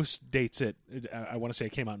 If it post dates it, I want to say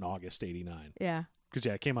it came out in August 89. Yeah. Because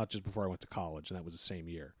it came out just before I went to college, and that was the same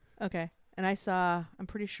year. Okay. And I'm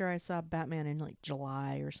pretty sure I saw Batman in like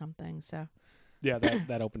July or something. So. Yeah,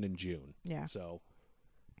 that opened in June. Yeah. So.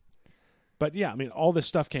 But yeah, I mean, all this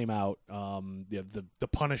stuff came out. The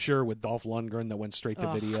Punisher with Dolph Lundgren that went straight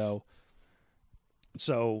to video.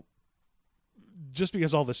 So, just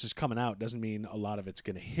because all this is coming out doesn't mean a lot of it's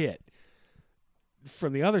going to hit.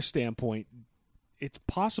 From the other standpoint, it's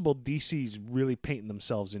possible DC's really painting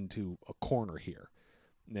themselves into a corner here.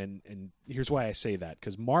 And here's why I say that.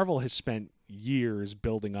 Because Marvel has spent years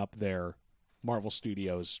building up their Marvel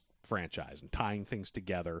Studios franchise and tying things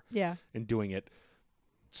together. Yeah. And doing it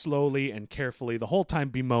slowly and carefully, the whole time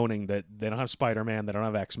bemoaning that they don't have Spider-Man, they don't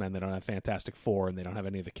have X-Men, they don't have Fantastic Four, and they don't have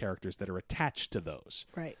any of the characters that are attached to those.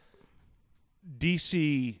 Right.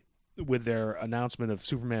 DC, with their announcement of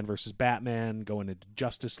Superman versus Batman, going into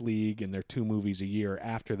Justice League, and their 2 movies a year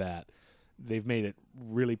after that, they've made it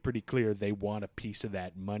really pretty clear they want a piece of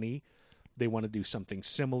that money. They want to do something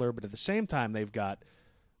similar, but at the same time, they've got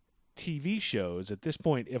TV shows. At this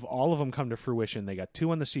point, if all of them come to fruition, they got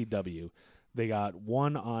 2 on the CW, they got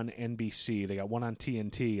 1 on NBC, they got 1 on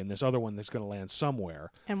TNT, and this other one that's going to land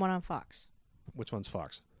somewhere. And 1 on Fox. Which one's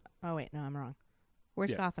Fox? Oh, wait, no, I'm wrong.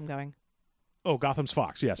 Where's Gotham going? Oh, Gotham's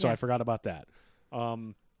Fox. Yeah, so I forgot about that.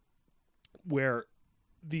 Where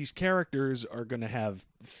these characters are going to have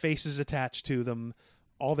faces attached to them,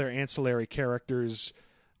 all their ancillary characters.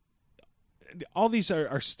 All these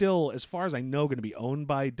are still, as far as I know, going to be owned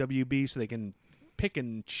by WB, so they can pick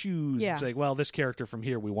and choose and say, well, this character from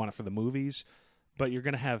here, we want it for the movies. But you're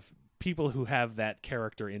going to have people who have that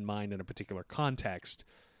character in mind in a particular context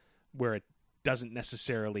where it doesn't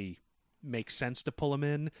necessarily make sense to pull them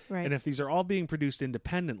in. Right. And if these are all being produced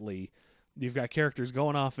independently, you've got characters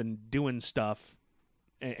going off and doing stuff,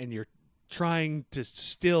 and you're trying to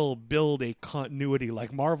still build a continuity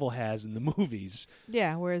like Marvel has in the movies.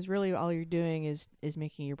 Yeah, whereas really all you're doing is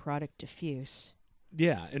making your product diffuse.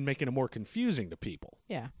 Yeah, and making it more confusing to people.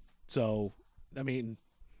 Yeah. So, I mean...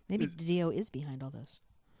 Maybe DiDio is behind all this.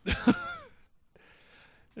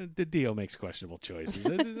 DiDio makes questionable choices.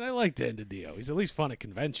 I like DiDio. He's at least fun at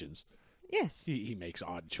conventions. Yes. He makes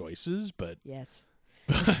odd choices, but... Yes.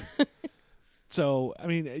 So, I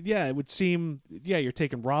mean, yeah, it would seem... Yeah, you're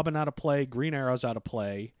taking Robin out of play, Green Arrow's out of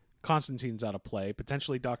play, Constantine's out of play,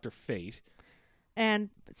 potentially Dr. Fate.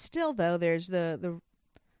 And still, though, there's the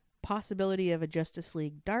possibility of a Justice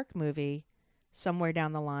League Dark movie somewhere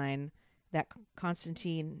down the line that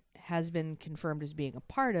Constantine has been confirmed as being a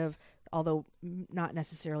part of. although not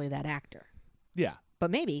necessarily that actor. Yeah.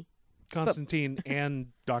 But maybe. Constantine and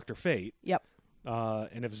Dr. Fate. Yep.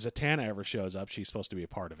 And if Zatanna ever shows up, she's supposed to be a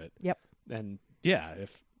part of it. Yep. And yeah,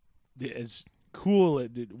 if as cool,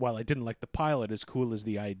 while I didn't like the pilot, as cool as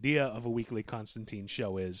the idea of a weekly Constantine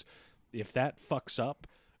show is, if that fucks up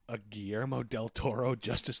a Guillermo del Toro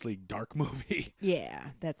Justice League Dark movie, Yeah,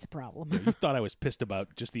 that's a problem. you thought I was pissed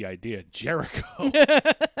about just the idea of Jericho.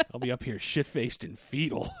 I'll be up here shit-faced and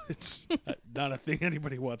fetal. It's not a thing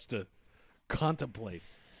anybody wants to contemplate.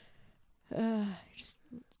 Just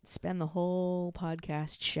spend the whole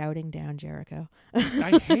podcast shouting down Jericho.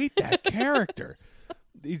 I hate that character.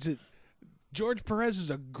 George Perez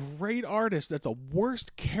is a great artist. That's a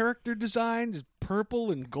worst character design. Just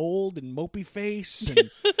purple and gold and mopey face. And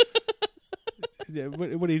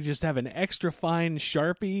what do you just have, an extra fine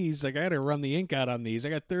Sharpie? He's like, I got to run the ink out on these. I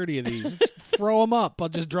got 30 of these. Let's throw them up. I'll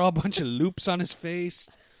just draw a bunch of loops on his face.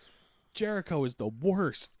 Jericho is the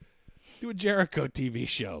worst. Do a Jericho TV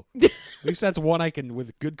show. At least that's one I can,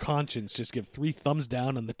 with good conscience, just give 3 thumbs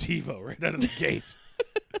down on the TiVo right out of the gate.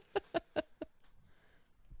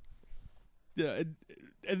 Yeah,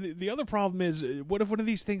 and the other problem is, what if one of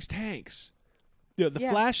these things tanks? The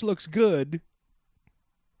Flash looks good.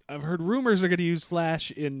 I've heard rumors they're going to use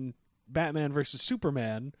Flash in Batman versus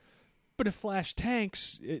Superman. But if Flash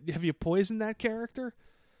tanks, have you poisoned that character?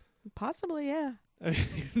 Possibly, yeah. I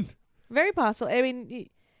mean, Very possible. I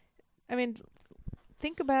mean,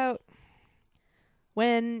 think about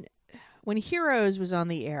when Heroes was on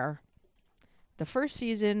the air. The first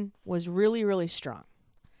season was really, really strong.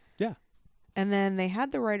 yeah. And then they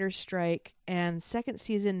had the writer's strike, and second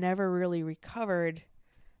season never really recovered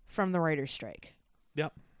from the writer's strike.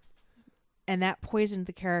 Yep. And that poisoned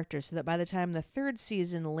the characters, so that by the time the third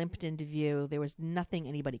season limped into view, there was nothing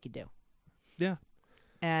anybody could do. Yeah.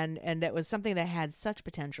 And it was something that had such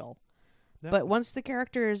potential. Yep. But once the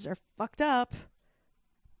characters are fucked up,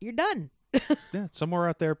 you're done. Yeah. Somewhere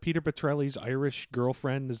out there, Peter Petrelli's Irish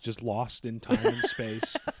girlfriend is just lost in time and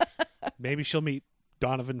space. Maybe she'll meet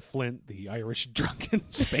Donovan Flint, the Irish drunken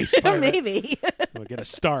space pirate. Maybe. We'll get a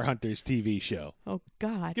Star Hunters TV show. Oh,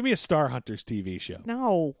 God. Give me a Star Hunters TV show.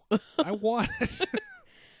 No. I want it.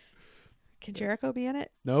 Can Jericho be in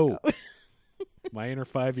it? No. My inner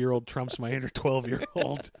 5-year-old trumps my inner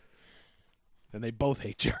 12-year-old. And they both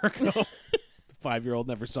hate Jericho. The 5-year-old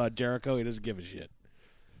never saw Jericho. He doesn't give a shit.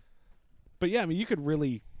 But yeah, I mean, you could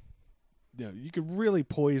really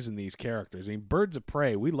poison these characters. I mean, Birds of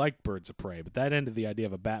Prey, we liked Birds of Prey, but that ended the idea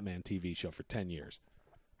of a Batman TV show for 10 years.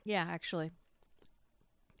 Yeah, actually.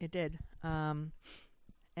 It did. And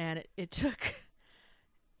it took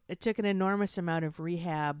an enormous amount of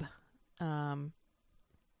rehab to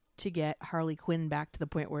get Harley Quinn back to the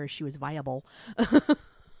point where she was viable.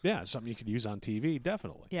 Yeah, something you could use on TV,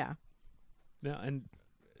 definitely. Yeah. Yeah, and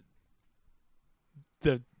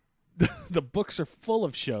the books are full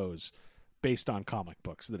of shows based on comic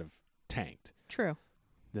books that have tanked. True.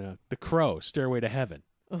 You know, The Crow, Stairway to Heaven.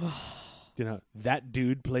 You know, that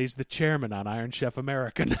dude plays the chairman on Iron Chef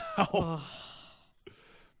America now.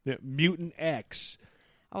 Mutant X.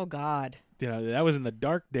 Oh, God. You know, that was in the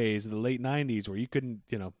dark days of the late 90s where you couldn't,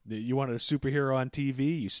 you wanted a superhero on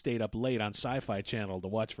TV, you stayed up late on Sci-Fi Channel to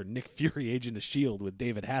watch for Nick Fury, Agent of S.H.I.E.L.D. with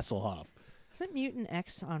David Hasselhoff. Wasn't Mutant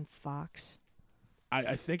X on Fox?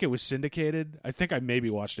 I think it was syndicated. I think I maybe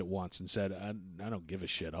watched it once and said, I don't give a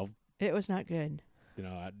shit. It was not good. You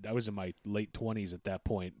know, I was in my late 20s at that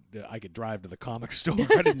point. I could drive to the comic store.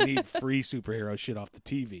 I didn't need free superhero shit off the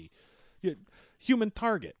TV. Human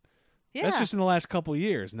Target. Yeah. That's just in the last couple of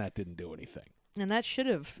years, and that didn't do anything. And that should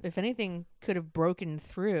have, if anything, could have broken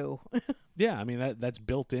through. Yeah, I mean, that's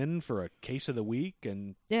built in for a case of the week,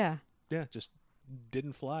 and yeah, just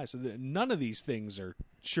didn't fly. So none of these things are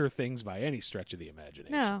sure things by any stretch of the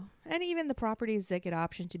imagination. No, and even the properties that get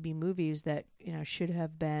optioned to be movies that, should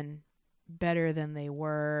have been better than they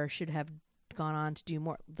were, should have gone on to do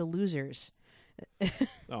more. The Losers.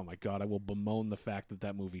 Oh my God, I will bemoan the fact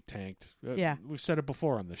that movie tanked. Yeah. We've said it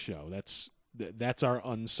before on the show. That's our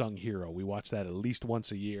unsung hero. We watch that at least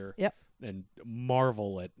once a year. Yep. And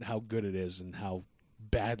marvel at how good it is and how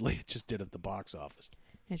badly it just did at the box office.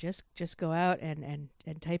 And just go out and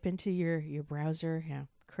type into your browser,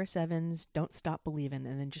 Chris Evans, Don't Stop Believin',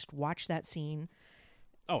 and then just watch that scene.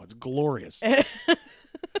 Oh, it's glorious.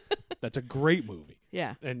 That's a great movie.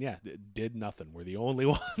 Yeah. And yeah, it did nothing. We're the only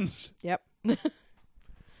ones. Yep.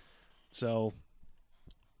 So,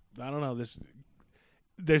 I don't know.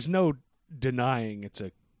 There's no denying it's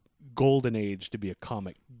a golden age to be a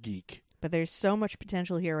comic geek. But there's so much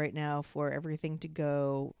potential here right now for everything to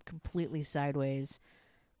go completely sideways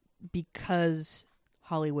because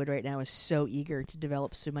Hollywood right now is so eager to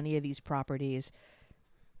develop so many of these properties.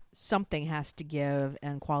 Something has to give,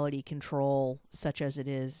 and quality control, such as it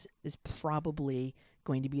is probably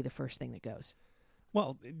going to be the first thing that goes.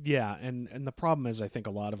 Well, yeah, and the problem is I think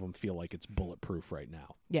a lot of them feel like it's bulletproof right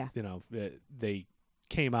now. Yeah. You know, they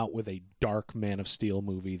came out with a dark Man of Steel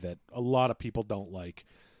movie that a lot of people don't like,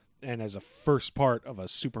 and as a first part of a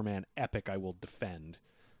Superman epic I will defend.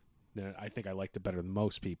 I think I liked it better than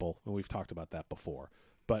most people, and we've talked about that before.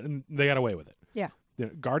 But they got away with it. Yeah.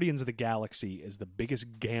 Guardians of the Galaxy is the biggest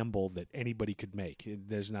gamble that anybody could make.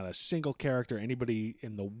 There's not a single character anybody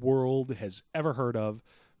in the world has ever heard of.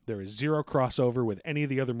 There is zero crossover with any of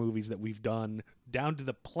the other movies that we've done, down to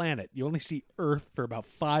the planet. You only see Earth for about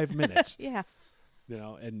 5 minutes. Yeah. You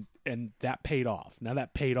know, and that paid off. Now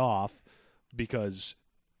that paid off because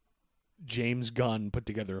James Gunn put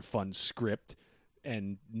together a fun script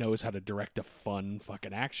and knows how to direct a fun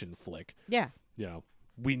fucking action flick. Yeah. You know,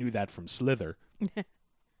 we knew that from Slither.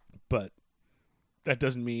 But that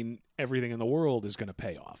doesn't mean everything in the world is going to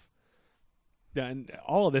pay off. And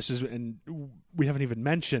all of this is, and we haven't even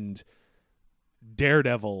mentioned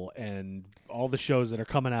Daredevil and all the shows that are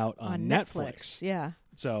coming out on Netflix. Yeah.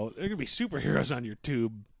 So there are going to be superheroes on your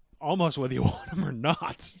tube almost whether you want them or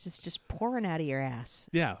not. Just pouring out of your ass.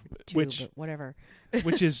 Yeah. Tube, but whatever.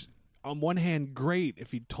 Which is, on one hand, great.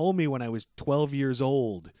 If you told me when I was 12 years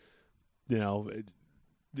old, you know,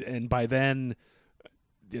 and by then,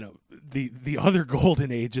 you know, the other golden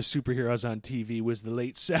age of superheroes on TV was the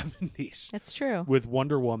late 70s. That's true. With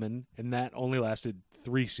Wonder Woman, and that only lasted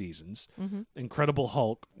 3 seasons. Mm-hmm. Incredible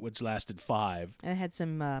Hulk, which lasted 5. And it had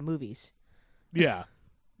some movies. Yeah.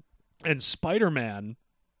 And Spider-Man,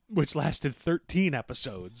 which lasted 13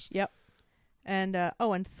 episodes. Yep. And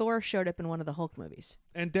and Thor showed up in one of the Hulk movies.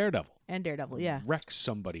 And Daredevil. Yeah. Rex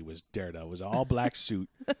somebody was Daredevil. It was an all-black suit.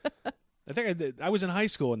 I think I was in high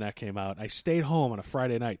school when that came out. I stayed home on a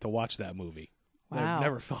Friday night to watch that movie. Wow. I've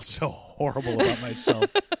never felt so horrible about myself.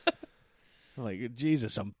 I'm like,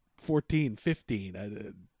 Jesus, I'm 14,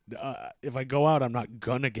 15. If I go out, I'm not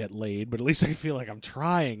going to get laid, but at least I feel like I'm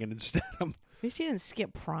trying, and instead I'm... At least you didn't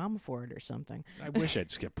skip prom for it or something. I wish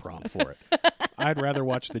I'd skip prom for it. I'd rather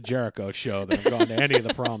watch the Jericho show than have gone to any of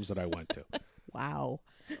the proms that I went to. Wow.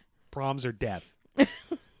 Proms are death.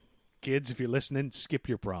 Kids, if you're listening, skip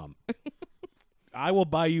your prom. I will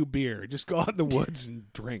buy you beer. Just go out in the woods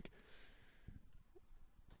and drink.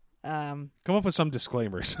 Come up with some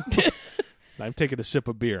disclaimers. I'm taking a sip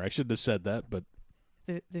of beer. I shouldn't have said that, but...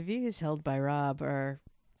 The views held by Rob are...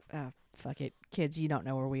 fuck it. Kids, you don't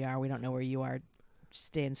know where we are. We don't know where you are. Just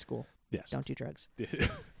stay in school. Yes. Don't do drugs.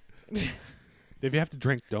 If you have to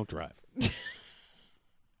drink, don't drive.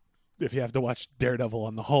 If you have to watch Daredevil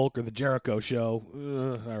on the Hulk or the Jericho show,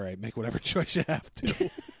 all right, make whatever choice you have to.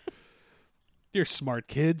 You're smart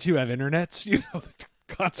kids. You have internets. You know the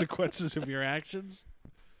consequences of your actions.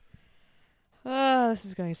 Oh, this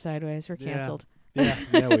is going sideways. We're canceled. Yeah,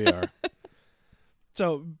 we are.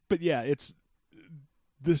 So, but yeah,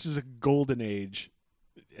 this is a golden age,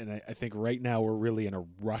 and I think right now we're really in a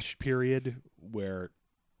rush period where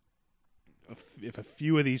if a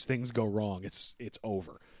few of these things go wrong, it's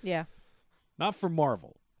over. Yeah. Not for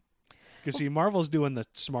Marvel. Because, see, Marvel's doing the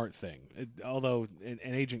smart thing. Although an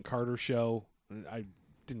Agent Carter show, I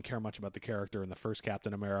didn't care much about the character in the first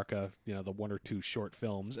Captain America, you know, the 1 or 2 short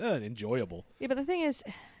films. Enjoyable. Yeah, but the thing is,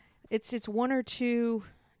 it's 1 or 2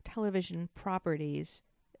 television properties.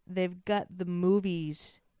 They've got the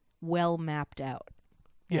movies well mapped out.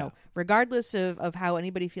 You know, regardless of how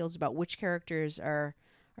anybody feels about which characters are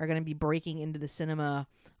going to be breaking into the cinema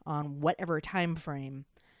on whatever time frame,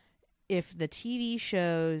 if the TV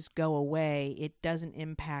shows go away, it doesn't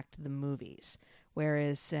impact the movies.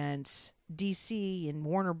 Whereas since DC and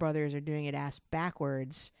Warner Brothers are doing it ass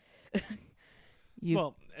backwards,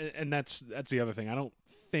 well, and that's the other thing. I don't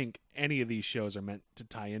think any of these shows are meant to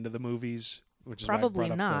tie into the movies, which is probably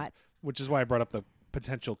why I not. Which is why I brought up the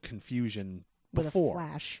potential confusion with before. a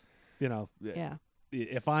Flash. You know, yeah.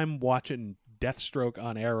 If I'm watching Deathstroke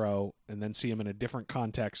on Arrow and then see him in a different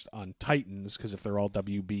context on Titans, because if they're all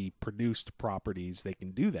WB produced properties, they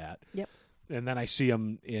can do that. Yep. And then I see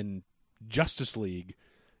him in Justice League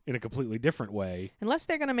in a completely different way. Unless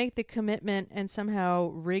they're going to make the commitment and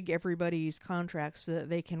somehow rig everybody's contracts so that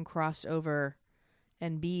they can cross over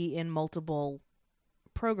and be in multiple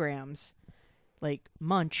programs, like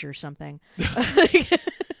Munch or something.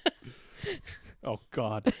 Oh,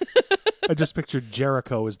 God. I just pictured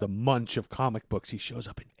Jericho as the Munch of comic books. He shows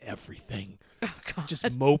up in everything. Oh, God.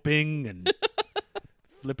 Just moping and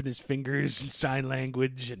flipping his fingers in sign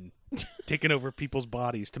language and taking over people's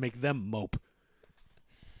bodies to make them mope.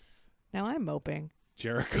 Now I'm moping.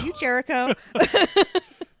 Jericho. Are you Jericho?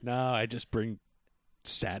 No, I just bring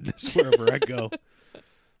sadness wherever I go.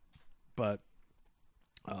 But,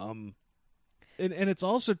 and it's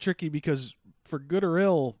also tricky because, for good or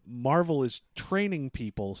ill, Marvel is training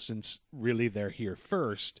people since really they're here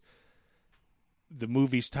first. The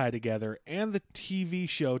movies tie together, and the TV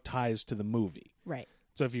show ties to the movie. Right.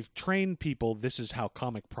 So if you've trained people, this is how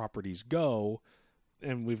comic properties go,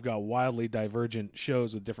 and we've got wildly divergent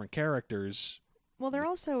shows with different characters. Well, they're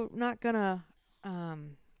also not going to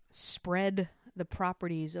spread the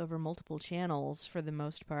properties over multiple channels for the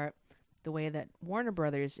most part, the way that Warner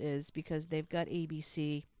Brothers is, because they've got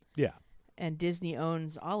ABC. Yeah. And Disney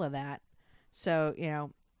owns all of that. So,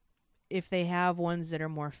 if they have ones that are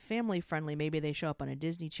more family-friendly, maybe they show up on a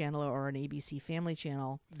Disney channel or an ABC family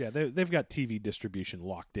channel. Yeah, they've got TV distribution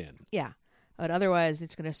locked in. Yeah. But otherwise,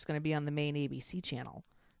 it's just going to be on the main ABC channel.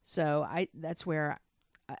 So that's where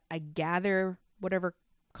I gather whatever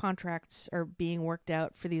contracts are being worked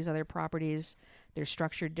out for these other properties. They're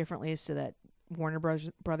structured differently so that Warner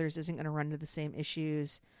Brothers isn't going to run into the same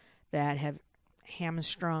issues that have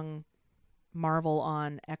hamstrung Marvel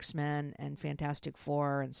on X-Men and Fantastic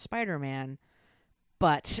Four and Spider-Man.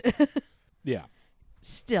 But yeah,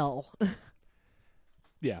 still.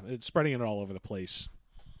 Yeah, it's spreading it all over the place.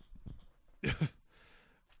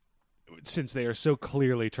 Since they are so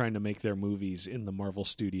clearly trying to make their movies in the Marvel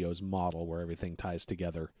Studios model where everything ties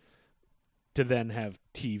together, to then have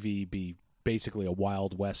TV be basically a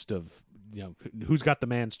Wild West of, who's got the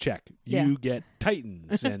man's check? Yeah. You get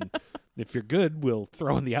Titans, and if you're good, we'll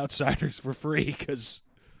throw in the Outsiders for free because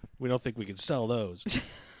we don't think we can sell those.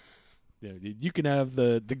 You can have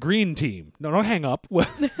the green team. No, don't hang up. Well,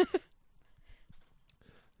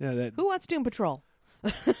 who wants Doom Patrol?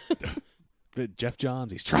 Jeff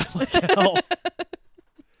Johns, he's trying like hell.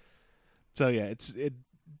 So yeah, it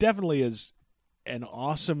definitely is an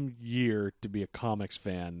awesome year to be a comics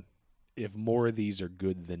fan if more of these are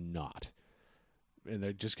good than not. And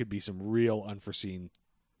there just could be some real unforeseen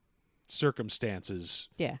circumstances,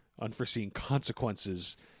 unforeseen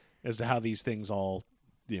consequences as to how these things all,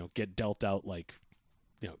 get dealt out like,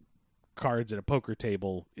 cards at a poker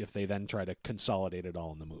table if they then try to consolidate it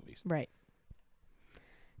all in the movies. Right.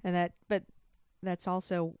 But that's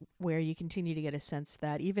also where you continue to get a sense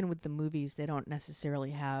that even with the movies, they don't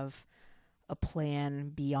necessarily have a plan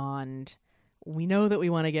beyond, we know that we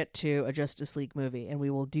want to get to a Justice League movie, and we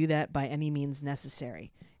will do that by any means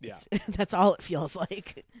necessary. Yeah. That's all it feels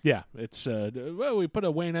like. Yeah, it's, we put a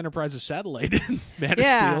Wayne Enterprises satellite in Man of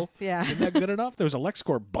Steel. Yeah. Isn't that good enough? There was a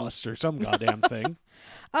LexCorp bus or some goddamn thing.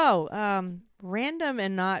 Random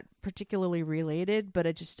and not particularly related, but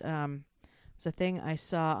it just, it's a thing I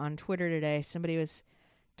saw on Twitter today. Somebody was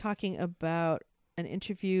talking about an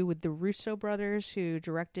interview with the Russo brothers who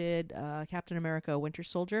directed Captain America: Winter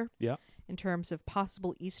Soldier. Yeah. In terms of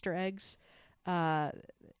possible Easter eggs.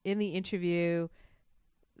 In the interview,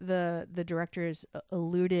 the directors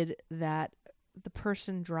alluded that the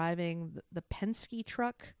person driving the Penske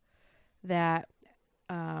truck that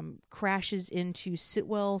crashes into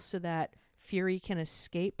Sitwell so that Fury can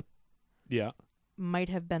escape might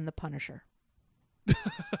have been the Punisher.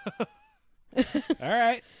 All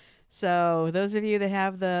right. So those of you that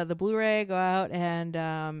have the Blu-ray, go out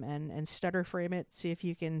and stutter frame it. See if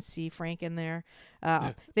you can see Frank in there.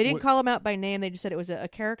 They didn't call him out by name. They just said it was a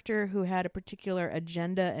character who had a particular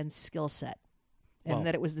agenda and skill set, and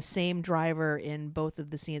that it was the same driver in both of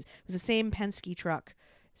the scenes. It was the same Penske truck,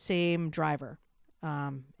 same driver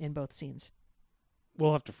in both scenes.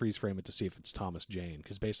 We'll have to freeze frame it to see if it's Thomas Jane,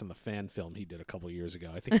 because based on the fan film he did a couple of years ago,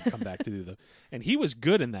 I think he'd come back to do and he was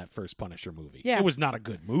good in that first Punisher movie. Yeah. It was not a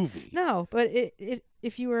good movie. No, but it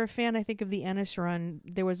if you were a fan, I think, of the Ennis run,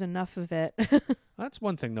 there was enough of it. That's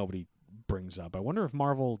one thing nobody brings up. I wonder if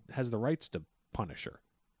Marvel has the rights to Punisher.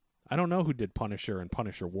 I don't know who did Punisher and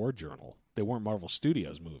Punisher War Journal. They weren't Marvel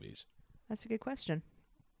Studios movies. That's a good question.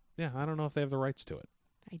 Yeah, I don't know if they have the rights to it.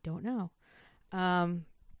 I don't know. And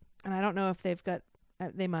I don't know if they've got...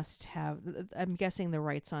 they must have. I'm guessing the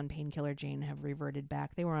rights on Painkiller Jane have reverted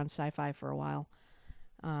back. They were on Sci-Fi for a while.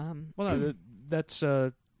 Well, no, that's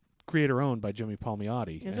creator-owned by Jimmy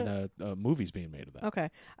Palmiotti, Is and a movie's being made of that. Okay.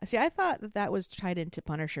 See, I thought that was tied into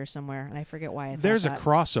Punisher somewhere, and I forget why I thought There's that. a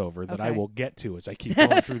crossover that I Okay. will get to as I keep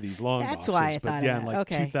going through these long That's boxes. why I but thought of yeah, that. in like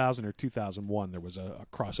Okay. 2000 or 2001, there was a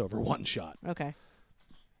crossover one-shot. Okay.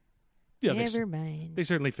 Yeah, Never mind. they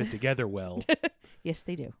certainly fit together well. Yes,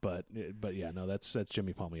 they do. But yeah, no, that's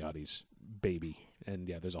Jimmy Palmiotti's baby, and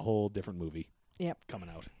yeah, there's a whole different movie coming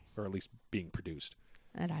out, or at least being produced.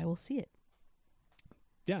 And I will see it.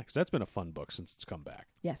 Yeah, because that's been a fun book since it's come back.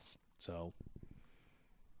 Yes. So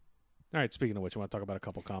All right, speaking of which, you want to talk about a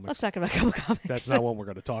couple comics? Let's talk about a couple comics. That's not what we're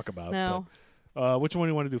going to talk about. No. But, which one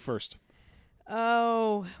do you want to do first?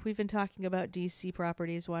 Oh, we've been talking about DC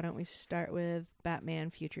properties. Why don't we start with Batman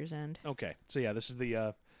Future's End? Okay. So, yeah, this is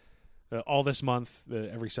the all this month,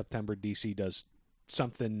 every September, DC does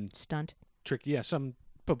something Stunt. tricky. Yeah, some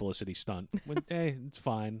publicity stunt. Hey, it's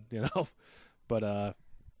fine, you know. But,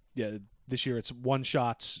 yeah, this year it's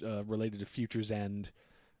one-shots related to Future's End,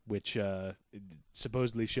 which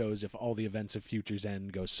supposedly shows if all the events of Future's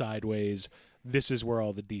End go sideways, this is where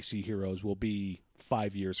all the DC heroes will be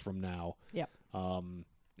 5 years from now. Yep.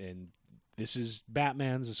 And this is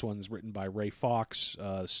Batman's. This one's written by Ray Fawkes.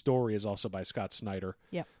 The story is also by Scott Snyder.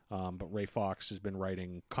 Yep. But Ray Fawkes has been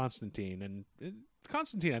writing Constantine, and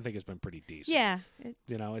Constantine, I think, has been pretty decent. Yeah.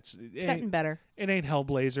 You know, it's gotten better. It ain't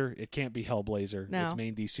Hellblazer. It can't be Hellblazer. No. It's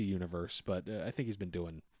main DC universe, but I think he's been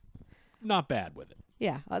doing not bad with it.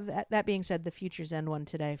 Yeah. That being said, the Future's End one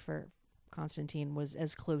today for Constantine was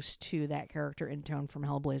as close to that character in tone from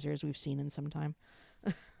Hellblazer as we've seen in some time.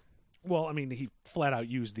 Well, I mean, he flat out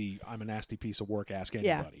used the "I'm a nasty piece of work, ask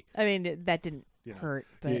anybody." Yeah. I mean, that didn't You know, hurt,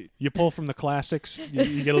 but you pull from the classics,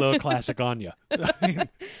 you get a little classic on you. I mean, at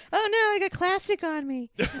oh no, I got classic on me.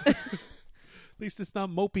 least it's not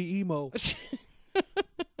mopey emo.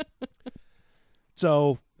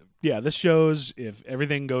 So, yeah, this shows if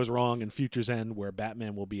everything goes wrong in Future's End, where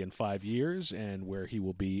Batman will be in 5 years, and where he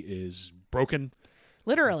will be is broken.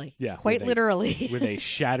 Literally. Yeah, Quite literally. With a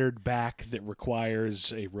shattered back that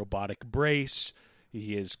requires a robotic brace.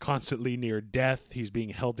 He is constantly near death. He's being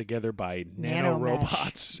held together by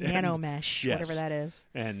nanorobots. Nanomesh, yes, whatever that is.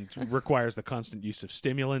 And requires the constant use of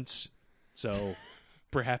stimulants. So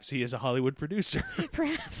perhaps he is a Hollywood producer.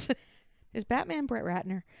 Perhaps. Is Batman Brett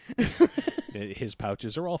Ratner? His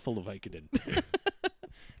pouches are all full of Vicodin.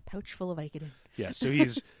 Pouch full of Vicodin. Yeah, so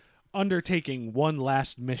he's undertaking one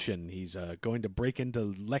last mission. He's going to break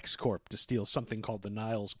into LexCorp to steal something called the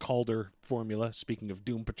Niles Calder formula. Speaking of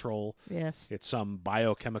Doom Patrol, Yes. it's some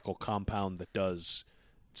biochemical compound that does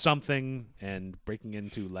something, and breaking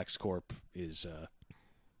into LexCorp is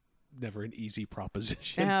never an easy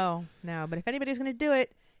proposition. No. But if anybody's going to do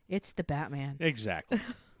it, it's the Batman. Exactly.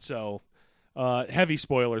 So, heavy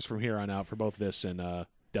spoilers from here on out for both this and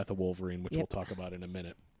Death of Wolverine, which we'll talk about in a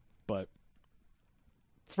minute. But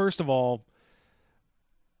first of all,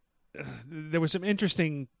 there was some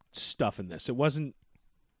interesting stuff in this. It wasn't,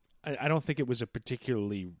 I don't think it was a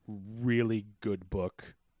particularly really good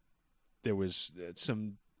book. There was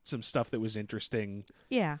some stuff that was interesting.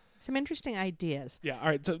 Yeah. Some interesting ideas. Yeah, all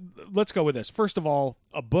right, so let's go with this. First of all,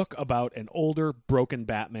 a book about an older, broken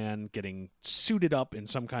Batman getting suited up in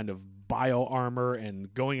some kind of bio armor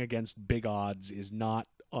and going against big odds is not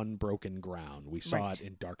unbroken ground. We saw Right. it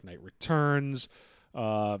in Dark Knight Returns.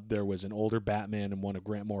 There was an older Batman in one of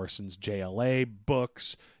Grant Morrison's JLA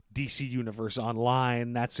books. DC Universe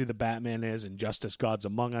Online, that's who the Batman is. Injustice Gods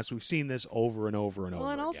Among Us. We've seen this over and over and over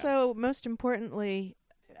Well, and again. also, most importantly,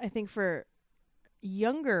 I think for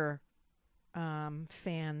younger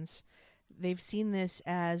fans, they've seen this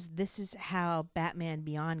is how Batman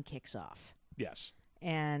Beyond kicks off. Yes.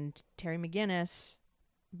 And Terry McGinnis,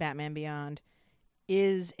 Batman Beyond,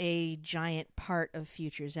 is a giant part of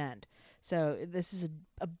Future's End. So this is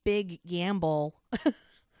a big gamble,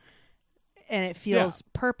 and it feels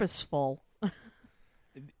purposeful.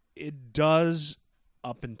 It does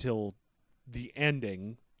up until the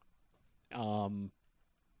ending. Well,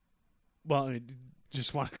 I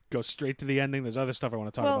just want to go straight to the ending. There's other stuff I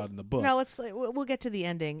want to talk about in the book. No, we'll get to the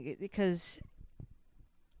ending, because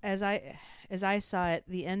as I saw it,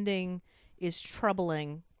 the ending is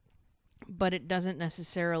troubling, but it doesn't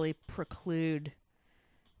necessarily preclude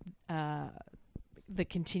the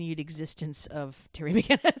continued existence of Terry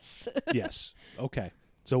McGinnis. Yes. Okay.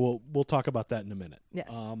 So we'll talk about that in a minute.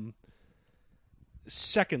 Yes.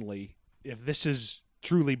 Secondly, if this is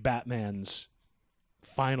truly Batman's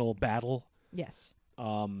final battle, Yes.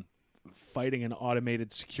 fighting an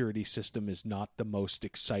automated security system is not the most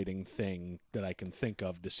exciting thing that I can think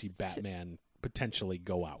of to see Batman potentially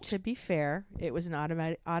go out. To be fair, it was an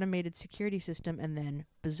automated security system, and then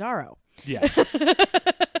Bizarro. Yes.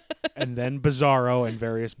 And then Bizarro and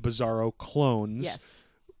various Bizarro clones. Yes.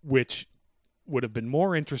 Which would have been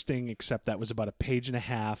more interesting, except that was about a page and a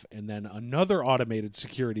half, and then another automated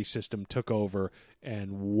security system took over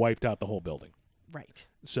and wiped out the whole building. Right.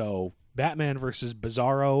 So Batman versus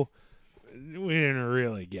Bizarro, we didn't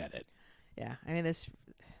really get it. Yeah. I mean, this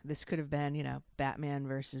could have been, Batman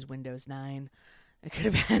versus Windows 9. It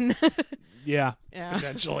could have been. Yeah, Yeah.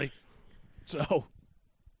 potentially. So,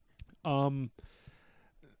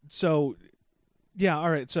 yeah, all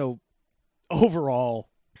right. So, overall,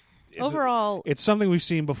 Overall, it's something we've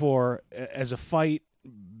seen before. As a fight,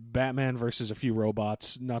 Batman versus a few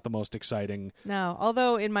robots, not the most exciting. no.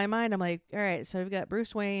 Although in my mind, I'm like, all right, so we've got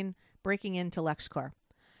Bruce Wayne breaking into LexCorp.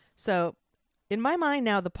 So in my mind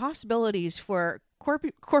now, the possibilities for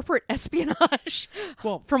corporate espionage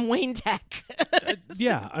from Wayne Tech.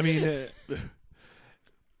 Yeah, I mean,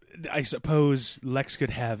 I suppose Lex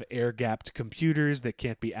could have air-gapped computers that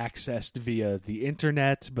can't be accessed via the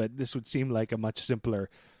internet, but this would seem like a much simpler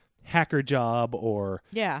hacker job, or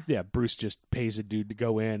Yeah. Bruce just pays a dude to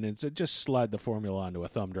go in and so just slide the formula onto a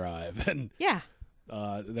thumb drive, and Yeah.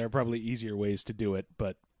 there are probably easier ways to do it.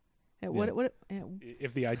 But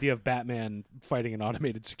if the idea of Batman fighting an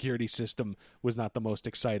automated security system was not the most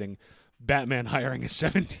exciting, Batman hiring a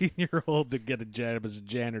 17-year-old to get a job as a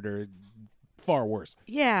janitor, far worse.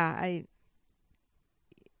 Yeah,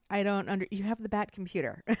 I don't you have the Bat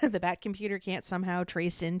computer. The Bat computer can't somehow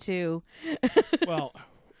trace into Well,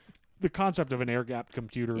 the concept of an air-gapped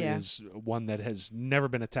computer Yeah. is one that has never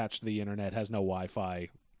been attached to the internet, has no Wi-Fi.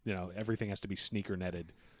 Everything has to be sneaker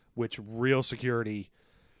netted, which real security,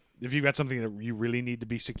 if you've got something that you really need to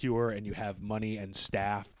be secure and you have money and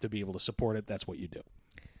staff to be able to support it, that's what you do.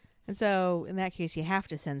 And so in that case you have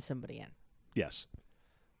to send somebody in. Yes.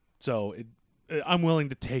 So I'm willing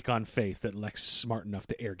to take on faith that Lex is smart enough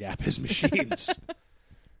to air-gap his machines.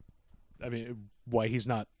 I mean, why he's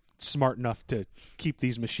not smart enough to keep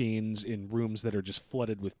these machines in rooms that are just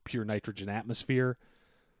flooded with pure nitrogen atmosphere,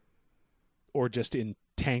 or just in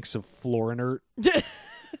tanks of Florinert,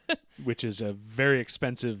 which is a very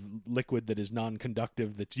expensive liquid that is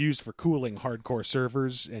non-conductive that's used for cooling hardcore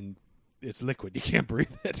servers, and it's liquid. You can't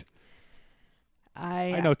breathe it.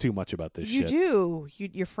 I know too much about this You shit. do.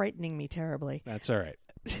 You're frightening me terribly. That's all right.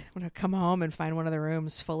 I'm going to come home and find one of the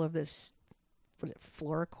rooms full of this, what is it,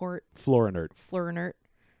 Florinert. Florinert.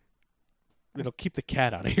 It'll keep the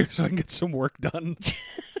cat out of here so I can get some work done.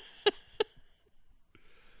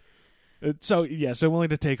 So, yes, I'm willing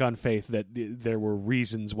to take on faith that there were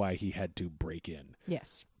reasons why he had to break in.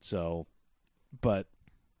 Yes. So, but,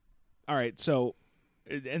 all right, so,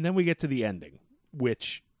 and then we get to the ending,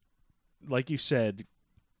 which, like you said,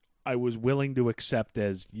 I was willing to accept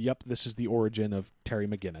as, yep, this is the origin of Terry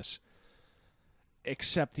McGinnis.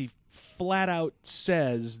 Except he flat out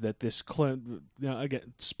says that this,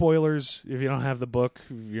 again, spoilers, if you don't have the book,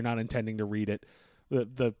 if you're not intending to read it,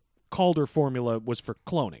 the Calder formula was for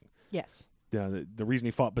cloning. Yes. The reason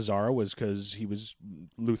he fought Bizarro was because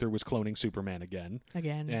Luthor was cloning Superman again.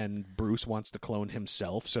 And Bruce wants to clone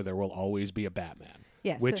himself, so there will always be a Batman.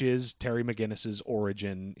 Yes. Which is Terry McGinnis's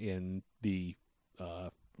origin in the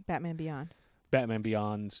Batman Beyond. Batman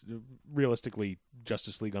Beyond, realistically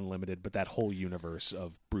Justice League Unlimited, but that whole universe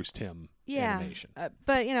of Bruce Timm animation.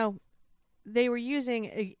 But, they were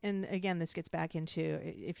using, and again, this gets back into,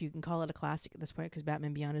 if you can call it a classic at this point, because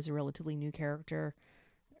Batman Beyond is a relatively new character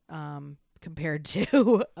compared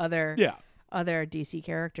to other DC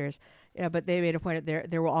characters. But they made a point of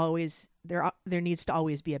there will always there needs to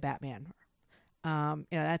always be a Batman.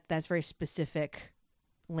 That's very specific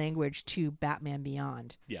language to Batman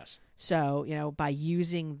Beyond. Yes. So, by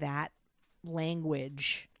using that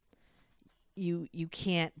language, you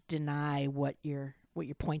can't deny what you're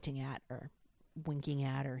pointing at or winking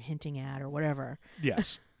at or hinting at or whatever.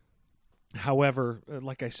 Yes. However,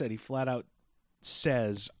 like I said, he flat out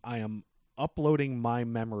says, I am uploading my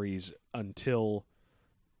memories until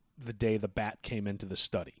the day the bat came into the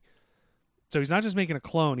study. So he's not just making a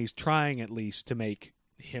clone, he's trying at least to make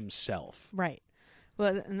himself. Right.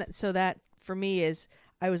 Well, so that for me is,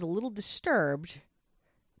 I was a little disturbed,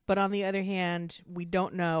 but on the other hand, we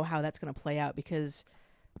don't know how that's going to play out, because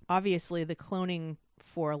obviously the cloning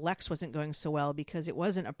for Lex wasn't going so well because it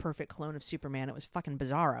wasn't a perfect clone of Superman. It was fucking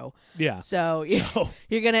Bizarro. Yeah. So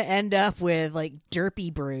you're going to end up with like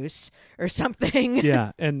Derpy Bruce or something.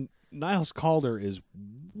 Yeah. And Niles Calder is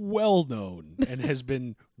well known and has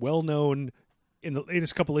been well known in the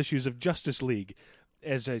latest couple issues of Justice League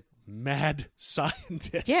as a mad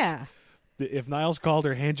scientist. Yeah. If Niles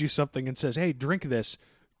Calder hands you something and says, hey, drink this,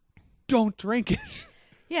 don't drink it.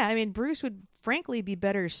 Yeah, I mean, Bruce would frankly be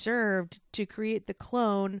better served to create the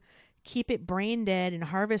clone, keep it brain dead, and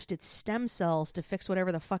harvest its stem cells to fix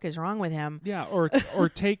whatever the fuck is wrong with him. Yeah, or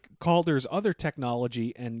take Calder's other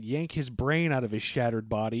technology and yank his brain out of his shattered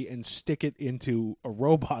body and stick it into a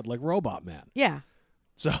robot like Robot Man. Yeah.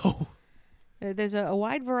 So there's a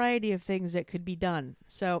wide variety of things that could be done.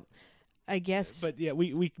 So I guess... But yeah,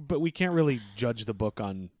 we can't really judge the book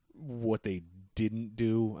on what they didn't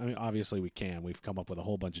do. I mean, obviously we can. We've come up with a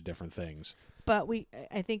whole bunch of different things. But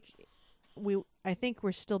I think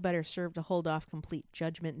we're still better served to hold off complete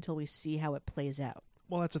judgment until we see how it plays out.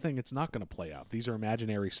 Well, that's the thing. It's not going to play out. These are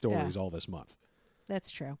imaginary stories all this month.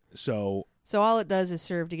 That's true. So all it does is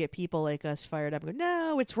serve to get people like us fired up and go,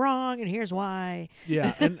 no, it's wrong, and here's why.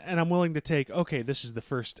 yeah, and I'm willing to take, okay, this is the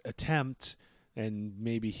first attempt, and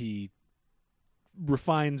maybe he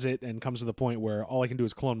refines it and comes to the point where all I can do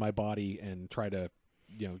is clone my body and try to,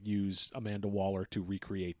 use Amanda Waller to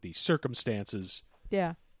recreate these circumstances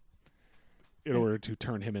Yeah. in order to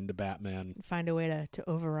turn him into Batman. Find a way to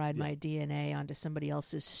override my DNA onto somebody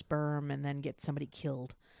else's sperm and then get somebody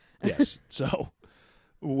killed. Yes. So,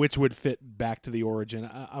 which would fit back to the origin.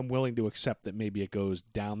 I'm willing to accept that maybe it goes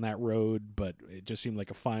down that road, but it just seemed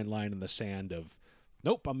like a fine line in the sand of,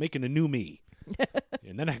 nope, I'm making a new me.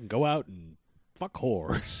 And then I can go out and fuck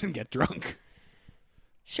whores and get drunk.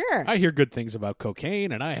 Sure. I hear good things about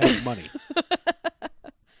cocaine, and I have money.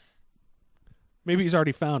 Maybe he's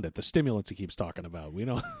already found it. The stimulants he keeps talking about.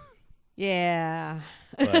 Yeah.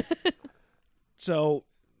 But, so,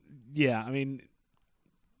 yeah, I mean,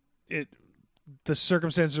 the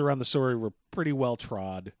circumstances around the story were pretty well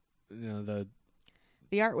trod. The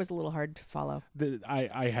art was a little hard to follow.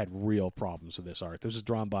 I had real problems with this art. This was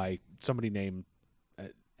drawn by somebody named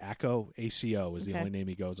ACO. ACO is the only name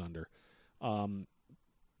he goes under.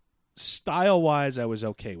 Style-wise, I was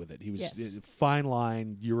okay with it. He was fine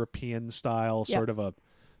line, European style, sort of a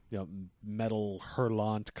metal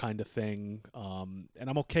Hurlant kind of thing. And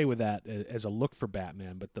I'm okay with that as a look for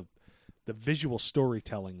Batman, but the visual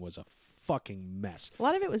storytelling was a fucking mess. A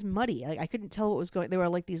lot of it was muddy. I couldn't tell what was going. There were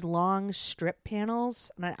like these long strip panels,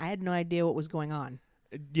 and I had no idea what was going on.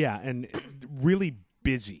 Yeah, and really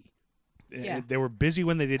busy. Yeah. They were busy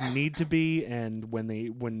when they didn't need to be, and when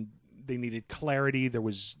they needed clarity, there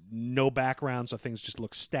was no background, so things just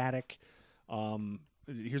looked static.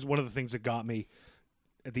 Here's one of the things that got me.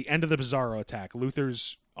 At the end of the Bizarro attack,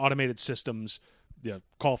 Luthor's automated systems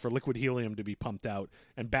call for liquid helium to be pumped out,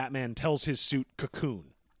 and Batman tells his suit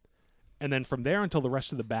cocoon. And then from there until the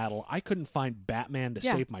rest of the battle, I couldn't find Batman to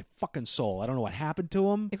save my fucking soul. I don't know what happened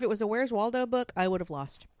to him. If it was a Where's Waldo book, I would have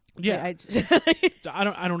lost. Yeah,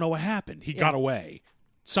 I don't know what happened. He got away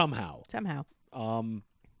somehow.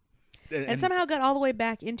 And somehow got all the way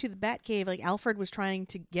back into the Batcave. Like Alfred was trying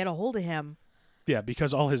to get a hold of him. Yeah,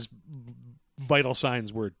 because all his vital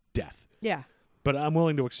signs were death. Yeah. But I'm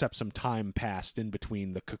willing to accept some time passed in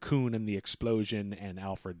between the cocoon and the explosion and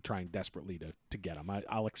Alfred trying desperately to get him.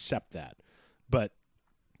 I'll accept that. But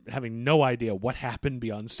having no idea what happened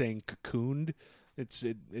beyond saying cocooned,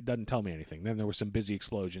 it doesn't tell me anything. Then there were some busy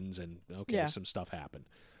explosions and, some stuff happened.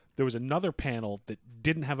 There was another panel that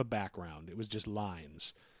didn't have a background. It was just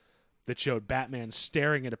lines that showed Batman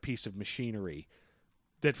staring at a piece of machinery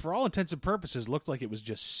that, for all intents and purposes, looked like it was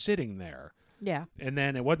just sitting there. Yeah. And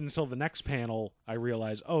then it wasn't until the next panel I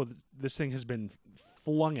realized, this thing has been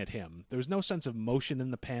flung at him. There was no sense of motion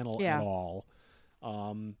in the panel at all.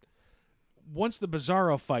 Once the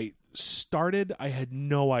Bizarro fight started, I had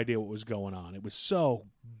no idea what was going on. It was so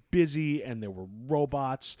busy, and there were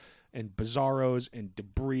robots and Bizarros and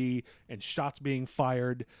debris and shots being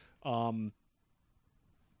fired.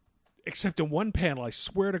 Except in one panel, I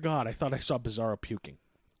swear to God, I thought I saw Bizarro puking.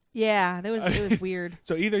 Yeah, it was weird.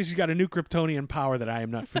 So either he's got a new Kryptonian power that I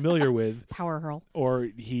am not familiar with, power hurl, or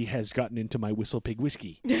he has gotten into my Whistle Pig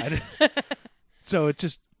whiskey. So it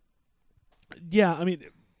just, I mean,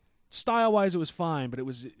 style-wise it was fine, but it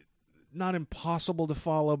was not impossible to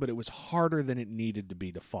follow, but it was harder than it needed to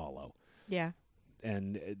be to follow. Yeah.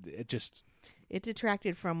 And it just... It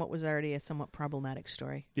detracted from what was already a somewhat problematic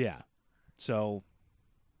story. Yeah. So...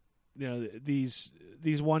 these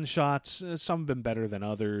one-shots, some have been better than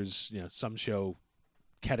others. Some show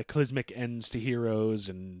cataclysmic ends to heroes,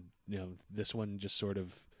 and this one just sort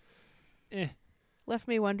of left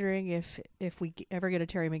me wondering if we ever get a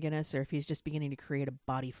Terry McGinnis, or if he's just beginning to create a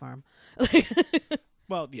body farm.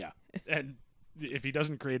 Well, yeah, and if he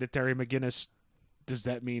doesn't create a Terry McGinnis, does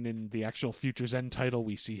that mean in the actual Future's End title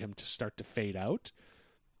we see him to start to fade out?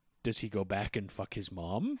 Does he go back and fuck his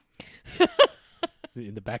mom?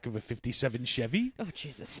 In the back of a 57 Chevy? Oh,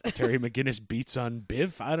 Jesus. Terry McGinnis beats on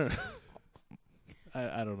Biff? I don't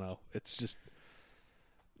know. It's just...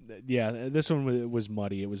 Yeah, this one was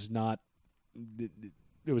muddy. It was not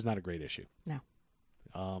a great issue. No.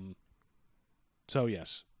 So,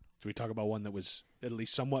 yes. Do we talk about one that was at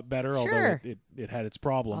least somewhat better? Sure. Although it had its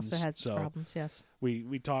problems. Also had its problems, yes.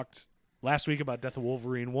 We talked last week about Death of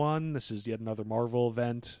Wolverine 1. This is yet another Marvel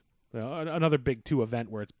event. Another big 2 event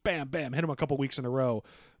where it's bam, bam, hit him a couple weeks in a row.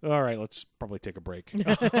 All right, let's probably take a break.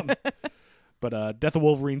 But Death of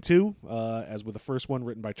Wolverine 2, as with the first one,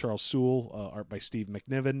 written by Charles Soule, art by Steve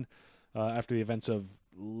McNiven. after the events of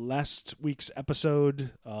last week's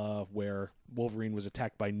episode, where Wolverine was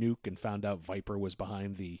attacked by Nuke and found out Viper was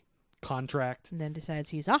behind the contract. And then decides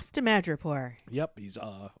he's off to Madripoor. Yep, he's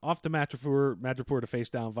off to Madripoor to face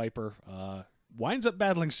down Viper. Winds up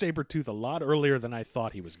battling Sabretooth a lot earlier than I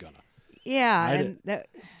thought he was gonna. Yeah,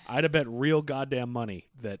 I'd have bet real goddamn money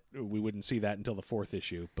that we wouldn't see that until the 4th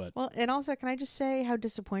issue. But and also, can I just say how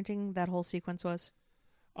disappointing that whole sequence was?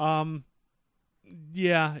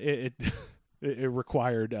 Yeah, it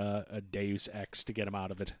required a Deus Ex to get him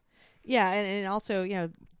out of it. Yeah, and also,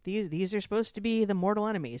 these are supposed to be the mortal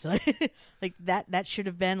enemies. Like that should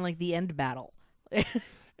have been like the end battle.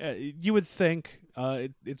 You would think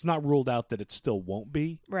it's not ruled out that it still won't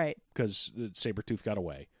be, Right. because Sabretooth got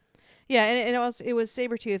away. Yeah, and it was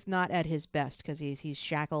Sabretooth not at his best because he's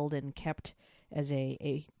shackled and kept as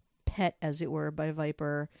a pet, as it were, by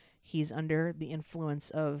Viper. He's under the influence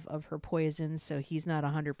of her poison, so he's not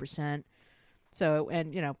 100%. So,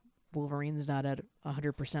 and Wolverine's not at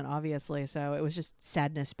 100%, obviously. So it was just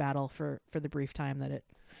sadness battle for the brief time that it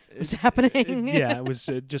was happening. It was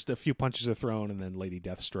just a few punches are thrown, and then Lady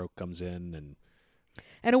Deathstroke comes in,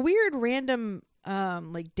 and a weird random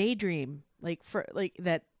daydream,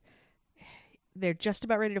 that they're just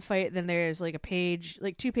about ready to fight. Then there's like a page,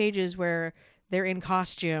 like 2 pages where they're in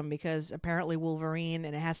costume because apparently Wolverine,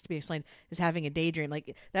 and it has to be explained, is having a daydream.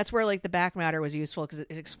 Like that's where like the back matter was useful because it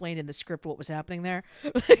explained in the script what was happening there.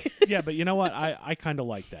 Yeah, but you know what? I kind of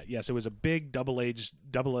like that. Yes, it was a big double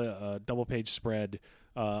page spread,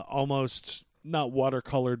 almost not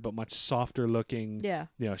watercolored but much softer looking. Yeah,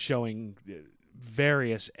 showing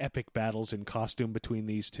various epic battles in costume between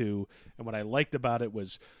these two. And what I liked about it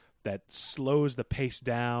was that slows the pace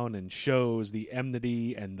down and shows the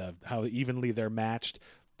enmity and how evenly they're matched.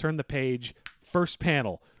 Turn the page, first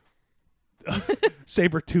panel.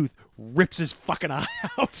 Sabretooth rips his fucking eye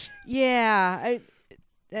out. Yeah,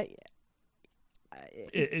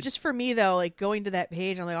 just for me though, like going to that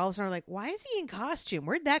page, I'm like all of a sudden, like, why is he in costume?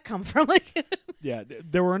 Where'd that come from? Like, yeah,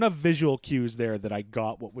 there were enough visual cues there that I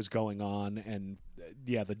got what was going on, and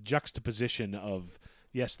the juxtaposition of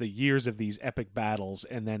the years of these epic battles,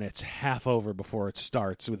 and then it's half over before it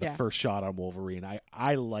starts with the first shot on Wolverine.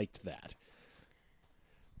 I liked that,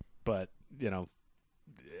 but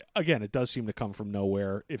again, it does seem to come from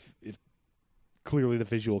nowhere. If clearly the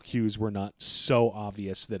visual cues were not so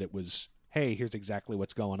obvious that it was, hey, here's exactly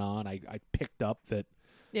what's going on. I picked up that,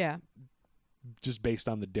 just based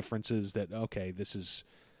on the differences, that okay, this is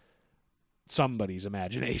somebody's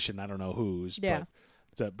imagination. I don't know whose. Yeah.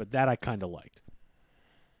 But that I kind of liked.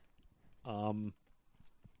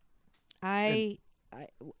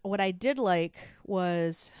 What I did like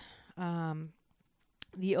was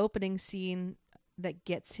the opening scene that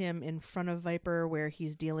gets him in front of Viper, where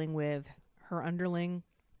he's dealing with her underling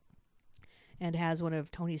and has one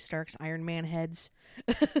of Tony Stark's Iron Man heads.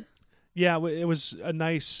 Yeah, it was a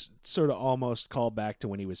nice sort of almost callback to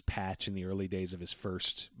when he was Patch in the early days of his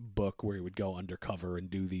first book, where he would go undercover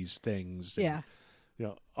and do these things. Yeah.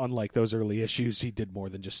 And, unlike those early issues, he did more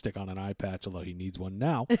than just stick on an eye patch, although he needs one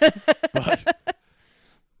now.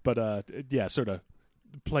 but sort of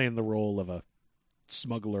playing the role of a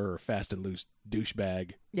smuggler or fast and loose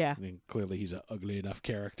douchebag. Yeah. I mean, clearly he's an ugly enough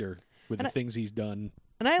character with the things he's done.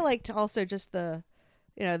 And I liked also just the,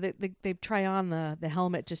 they try on the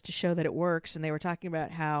helmet just to show that it works. And they were talking about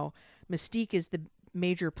how Mystique is the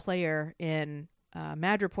major player in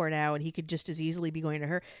Madripoor now, and he could just as easily be going to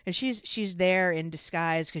her. And she's there in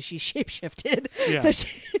disguise because she's shapeshifted. Yeah. So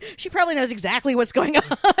she probably knows exactly what's going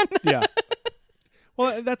on. Yeah.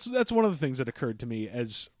 Well, that's one of the things that occurred to me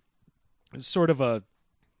as sort of a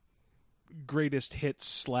greatest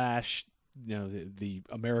hits / the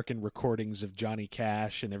American recordings of Johnny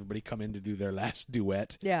Cash and everybody come in to do their last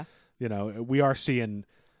duet. Yeah. We are seeing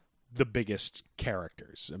the biggest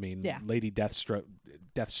characters. I mean, yeah. Lady Deathstrike.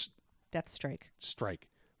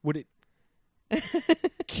 Would it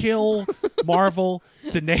kill Marvel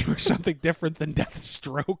to name her something different than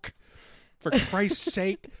Deathstroke? For Christ's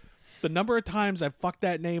sake, the number of times I've fucked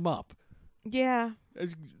that name up. Yeah.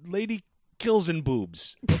 Lady kills and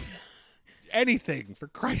boobs. Anything, for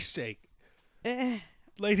Christ's sake.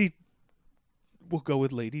 Lady, we'll go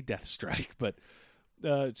with Lady Deathstrike, but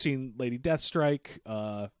seeing Lady Deathstrike,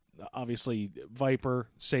 obviously Viper,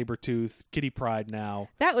 Sabretooth, Kitty Pryde now.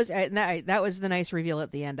 That was the nice reveal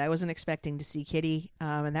at the end. I wasn't expecting to see Kitty,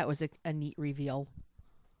 and that was a neat reveal.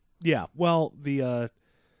 Yeah, well,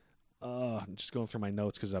 I'm just going through my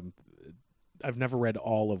notes because I've never read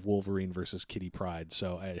all of Wolverine versus Kitty Pryde,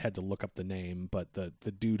 so I had to look up the name. But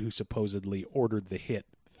the dude who supposedly ordered the hit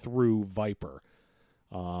through Viper,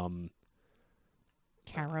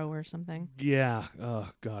 Caro or something. Yeah. Oh,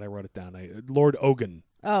 God, I wrote it down. Lord Ogun.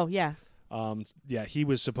 Oh, yeah. Yeah, he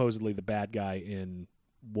was supposedly the bad guy in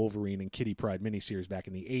Wolverine and Kitty Pryde miniseries back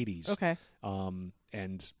in the 80s. Okay.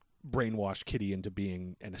 And brainwashed Kitty into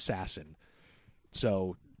being an assassin.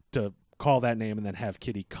 So to call that name and then have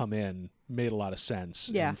Kitty come in made a lot of sense.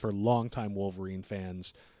 Yeah. And for longtime Wolverine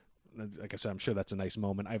fans, like I said, I'm sure that's a nice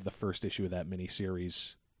moment. I have the first issue of that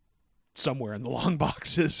miniseries somewhere in the long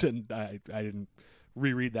boxes, and I didn't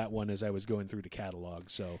reread that one as I was going through the catalog.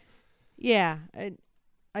 So Yeah.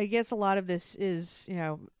 I guess a lot of this is,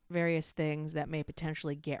 various things that may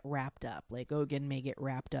potentially get wrapped up. Like Ogun may get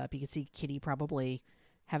wrapped up. You can see Kitty probably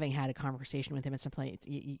having had a conversation with him at some point.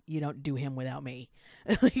 You don't do him without me.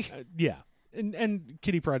 Yeah. And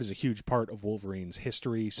Kitty Pryde is a huge part of Wolverine's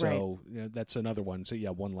history, so that's another one. So, yeah,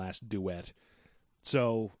 one last duet.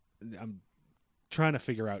 So I'm trying to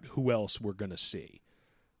figure out who else we're going to see.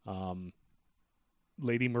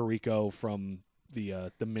 Lady Mariko from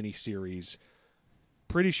the miniseries,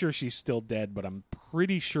 pretty sure she's still dead, but I'm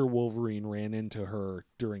pretty sure Wolverine ran into her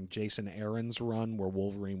during Jason Aaron's run where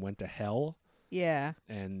Wolverine went to hell. Yeah.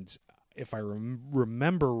 And if I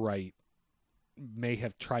remember right, may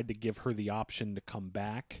have tried to give her the option to come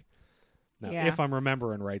back. Now, if I'm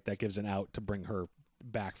remembering right, that gives an out to bring her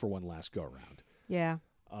back for one last go-around. Yeah.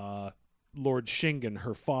 Lord Shingen,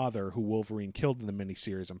 her father, who Wolverine killed in the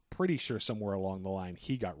miniseries, I'm pretty sure somewhere along the line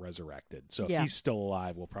he got resurrected. So if he's still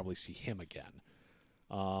alive, we'll probably see him again.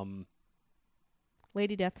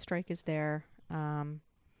 Lady Deathstrike is there. And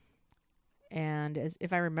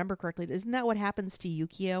if I remember correctly, isn't that what happens to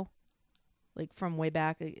Yukio? Like from way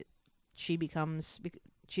back, she decides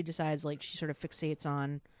like she sort of fixates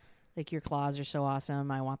on like your claws are so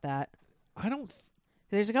awesome. I want that. I don't.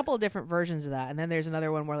 There's a couple of different versions of that, and then there's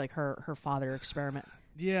another one where like her father experiment.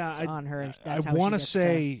 Yeah, on her. And that's I want to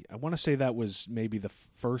say that was maybe the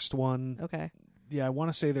first one. Okay. Yeah, I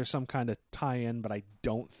want to say there's some kind of tie-in, but I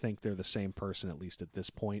don't think they're the same person, at least at this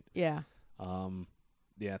point. Yeah.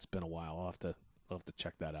 Yeah, it's been a while. I'll have to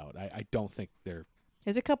check that out. I don't think they're.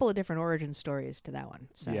 There's a couple of different origin stories to that one.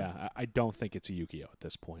 So. Yeah, I don't think it's a Yukio at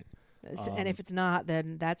this point. And if it's not,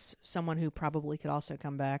 then that's someone who probably could also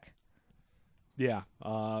come back. Yeah.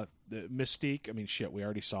 The Mystique, I mean, shit, we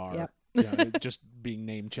already saw her. Yep. Just being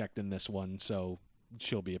name-checked in this one, so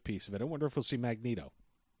she'll be a piece of it. I wonder if we'll see Magneto.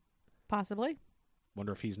 Possibly.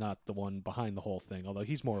 Wonder if he's not the one behind the whole thing, although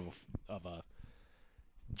he's more of a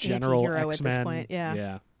general Anti-hero X-Men. at this point, yeah.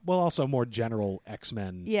 Yeah. Well, also more general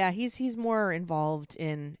X-Men. Yeah, he's more involved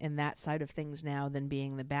in that side of things now than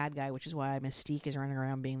being the bad guy, which is why Mystique is running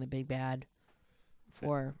around being the big bad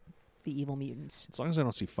for the evil mutants. As long as I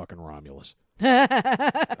don't see fucking Romulus.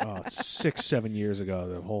 6-7 years ago,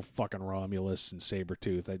 the whole fucking Romulus and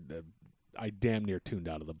Sabretooth, I damn near tuned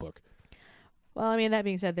out of the book. Well, I mean, that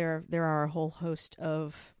being said, there are a whole host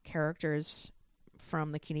of characters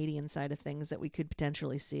from the Canadian side of things that we could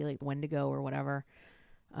potentially see, like Wendigo or whatever.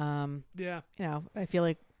 Yeah. I feel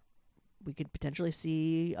like we could potentially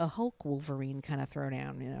see a Hulk Wolverine kind of throw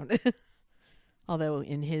down, Although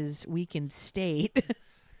in his weakened state.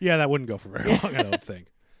 Yeah, that wouldn't go for very long, I don't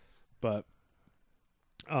think. But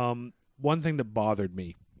one thing that bothered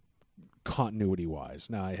me, continuity-wise,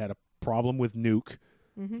 now I had a problem with Nuke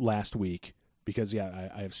last week because,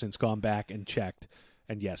 I have since gone back and checked,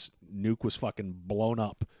 and yes, Nuke was fucking blown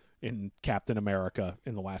up in Captain America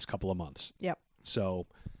in the last couple of months. Yep. So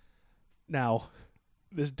now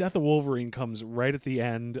this Death of Wolverine comes right at the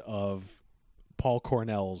end of Paul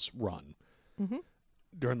Cornell's run. Mm-hmm.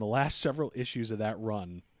 During the last several issues of that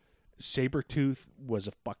run, Sabretooth was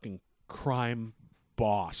a fucking crime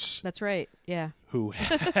boss. That's right. Yeah. Who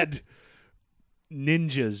had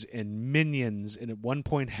ninjas and minions, and at one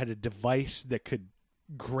point had a device that could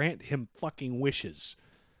grant him fucking wishes.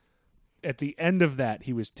 At the end of that,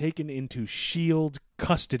 he was taken into S.H.I.E.L.D.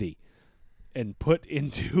 custody and put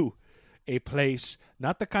into a place,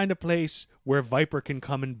 not the kind of place where Viper can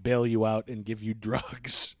come and bail you out and give you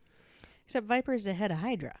drugs. Except Viper's the head of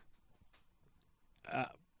Hydra.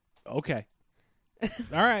 Okay.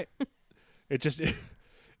 All right.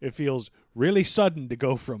 It feels really sudden to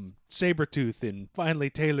go from Sabretooth in finely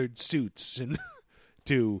tailored suits and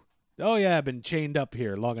to, oh yeah, I've been chained up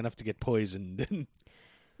here long enough to get poisoned.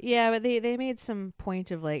 Yeah, but they made some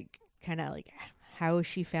point of kind of how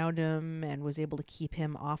she found him and was able to keep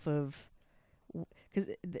him off of, because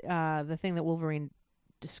the thing that Wolverine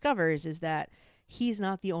discovers is that he's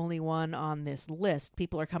not the only one on this list.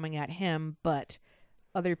 People are coming at him, but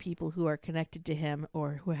other people who are connected to him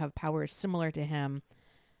or who have powers similar to him,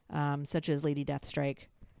 such as Lady Deathstrike,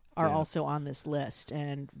 are also on this list.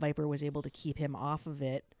 And Viper was able to keep him off of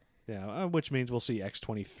it Yeah, which means we'll see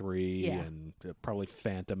X-23 Yeah. and probably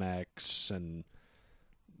Phantom X, and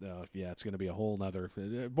it's going to be a whole nother.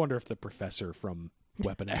 I wonder if the professor from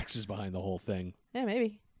Weapon X is behind the whole thing. Yeah,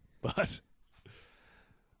 maybe. But,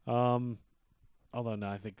 although no,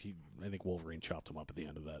 I think Wolverine chopped him up at the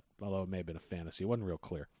end of that. Although it may have been a fantasy, it wasn't real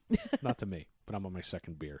clear. Not to me, but I'm on my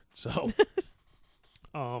second beer, so.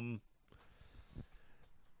 But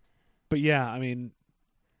yeah, I mean,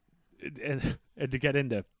 and to get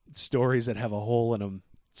into stories that have a hole in them,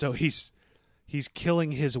 so he's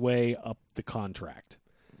killing his way up the contract.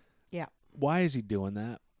 Yeah. Why is he doing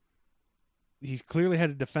that? He clearly had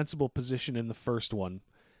a defensible position in the first one.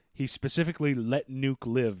 He specifically let Nuke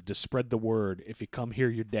live to spread the word, if you come here,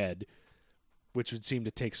 you're dead, which would seem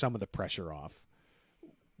to take some of the pressure off.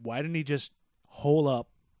 Why didn't he just hole up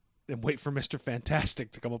and wait for Mr.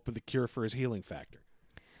 Fantastic to come up with a cure for his healing factor?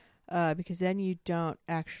 Because then you don't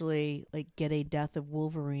actually get a death of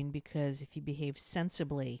Wolverine, because if you behave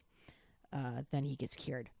sensibly, then he gets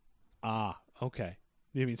cured. Ah, okay.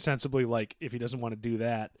 You mean sensibly, like if he doesn't want to do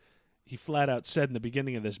that, he flat out said in the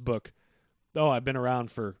beginning of this book, "Oh, I've been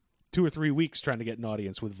around for 2 or 3 weeks trying to get an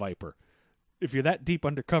audience with Viper." If you're that deep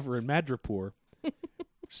undercover in Madripoor,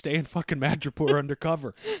 stay in fucking Madripoor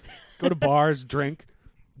undercover. Go to bars, drink.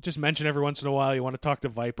 Just mention every once in a while you want to talk to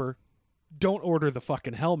Viper. Don't order the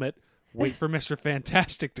fucking helmet. Wait for Mr.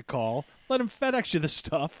 Fantastic to call. Let him FedEx you the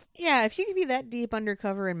stuff. Yeah, if you can be that deep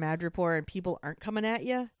undercover in Madripoor and people aren't coming at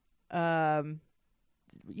you,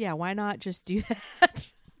 yeah, why not just do that?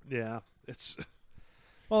 Yeah,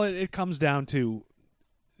 it comes down to,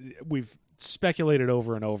 we've speculated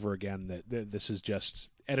over and over again that this is just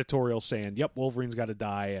editorial saying, yep, Wolverine's got to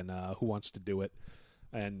die, and who wants to do it?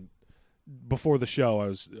 And before the show, I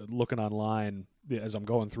was looking online as I'm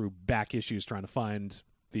going through back issues trying to find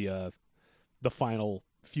the final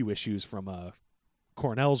few issues from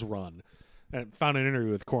Cornell's run, and found an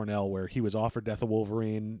interview with Cornell where he was offered Death of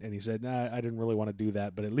Wolverine, and he said, "Nah, I didn't really want to do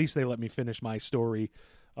that, but at least they let me finish my story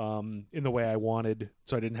in the way I wanted,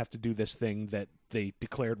 so I didn't have to do this thing that they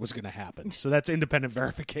declared was going to happen." So that's independent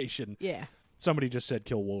verification. Yeah. Somebody just said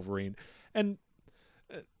kill Wolverine. And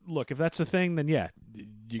look, if that's the thing, then yeah,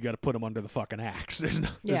 you got to put him under the fucking axe.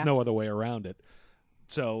 There's no other way around it.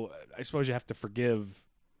 So I suppose you have to forgive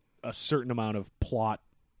a certain amount of plot.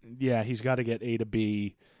 Yeah, he's got to get A to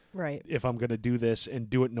B. Right. If I'm going to do this and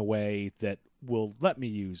do it in a way that will let me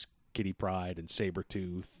use Kitty Pryde and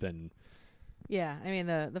Sabretooth and... Yeah, I mean,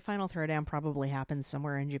 the final throwdown probably happens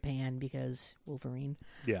somewhere in Japan because Wolverine.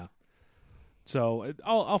 Yeah. So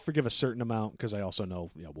I'll forgive a certain amount because I also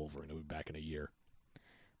know Wolverine will be back in a year.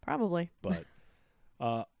 Probably. But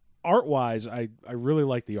art-wise, I really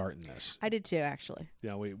like the art in this. I did too, actually.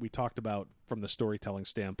 Yeah, we talked about from the storytelling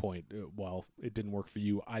standpoint, while it didn't work for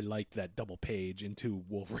you, I liked that double page into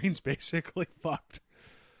Wolverine's basically fucked.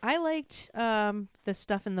 I liked the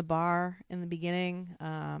stuff in the bar in the beginning.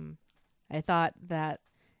 I thought that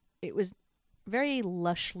it was very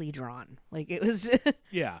lushly drawn. Like it was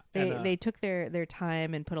Yeah. they took their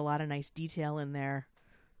time and put a lot of nice detail in there.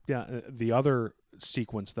 Yeah, the other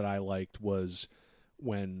sequence that I liked was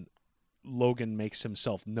when Logan makes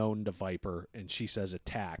himself known to Viper and she says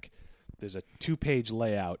attack. There's a 2-page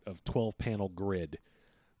layout of 12-panel grid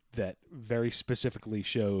that very specifically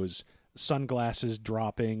shows sunglasses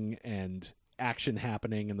dropping and action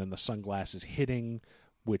happening, and then the sunglasses hitting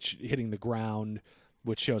the ground,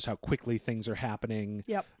 which shows how quickly things are happening.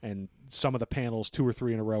 Yep. And some of the panels, 2 or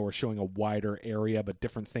 3 in a row, are showing a wider area, but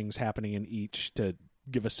different things happening in each to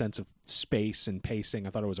give a sense of space and pacing.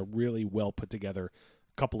 I thought it was a really well put together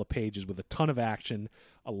couple of pages with a ton of action,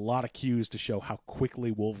 a lot of cues to show how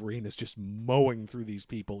quickly Wolverine is just mowing through these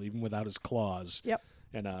people, even without his claws. Yep.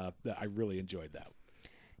 And I really enjoyed that.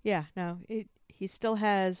 Yeah, no, he still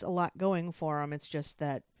has a lot going for him. It's just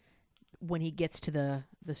that when he gets to the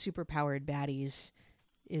superpowered baddies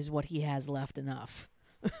is what he has left enough.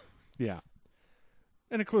 Yeah.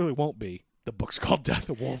 And it clearly won't be. The book's called Death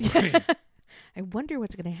of Wolverine. I wonder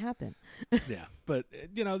what's going to happen. Yeah, but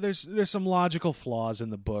there's some logical flaws in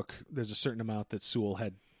the book. There's a certain amount that Sewell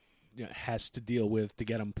has to deal with to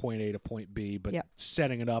get him point A to point B, but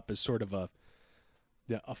setting it up as sort of a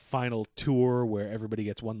final tour where everybody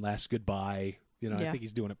gets one last goodbye. I think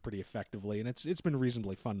he's doing it pretty effectively, and it's been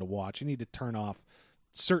reasonably fun to watch. You need to turn off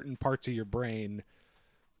certain parts of your brain,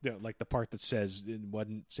 like the part that says,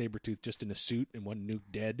 wasn't Sabretooth just in a suit and wasn't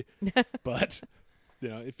Nuke dead? But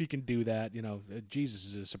if you can do that, Jesus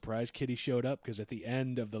is a surprise Kitty showed up, because at the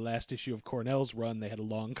end of the last issue of Cornell's run, they had a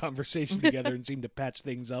long conversation together and seemed to patch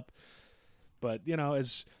things up. But,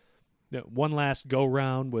 as one last go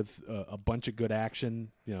round with a bunch of good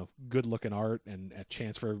action, good looking art, and a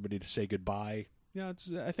chance for everybody to say goodbye. I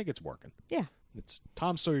think it's working. Yeah. It's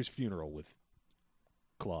Tom Sawyer's funeral with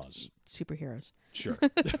claws. Superheroes. Sure.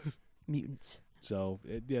 Mutants. So,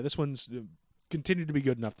 this one's continued to be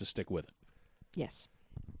good enough to stick with it. Yes.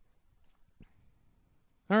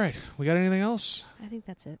 All right. We got anything else? I think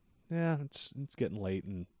that's it. Yeah, it's getting late,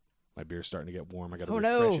 and my beer's starting to get warm. I got to Oh,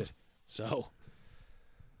 refresh no. it.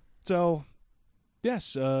 So,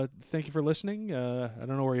 yes, thank you for listening. I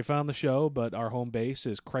don't know where you found the show, but our home base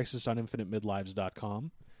is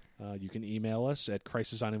crisisoninfinitemidlives.com. You can email us at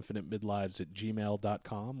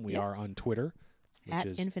crisisoninfinitemidlives@gmail.com. We are on Twitter. Which At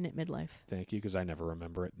is, Infinite Midlife. Thank you, because I never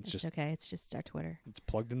remember it. It's just okay. It's just our Twitter. It's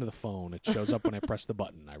plugged into the phone. It shows up when I press the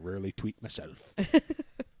button. I rarely tweet myself.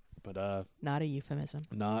 But Not a euphemism.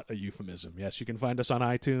 not a euphemism. Yes, you can find us on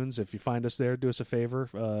iTunes. If you find us there, do us a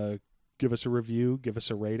favor. Give us a review. Give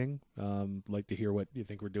us a rating. Like to hear what you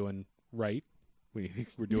think we're doing right. What you think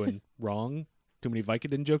we're doing wrong. Too many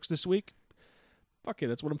Vicodin jokes this week? Fuck it,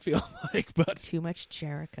 that's what I'm feeling like. But Too much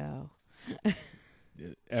Jericho.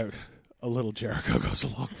 a little Jericho goes a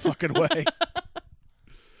long fucking way.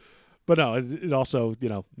 But no, it also,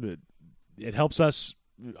 it helps us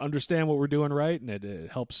understand what we're doing right, and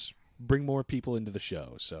it helps bring more people into the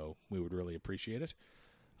show. So we would really appreciate it.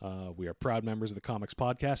 We are proud members of the Comics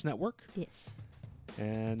Podcast Network, Yes.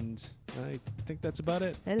 and I think that's about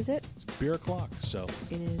it. That is it. It's beer o'clock. So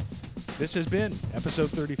It is. this has been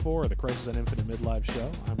episode 34 of the Crisis on Infinite Midlife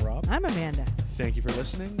show. I'm Rob. I'm Amanda. Thank you for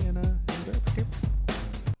listening, and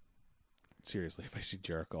seriously, if I see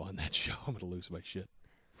Jericho on that show, I'm going to lose my shit.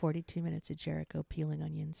 42 minutes of Jericho peeling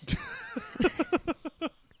onions.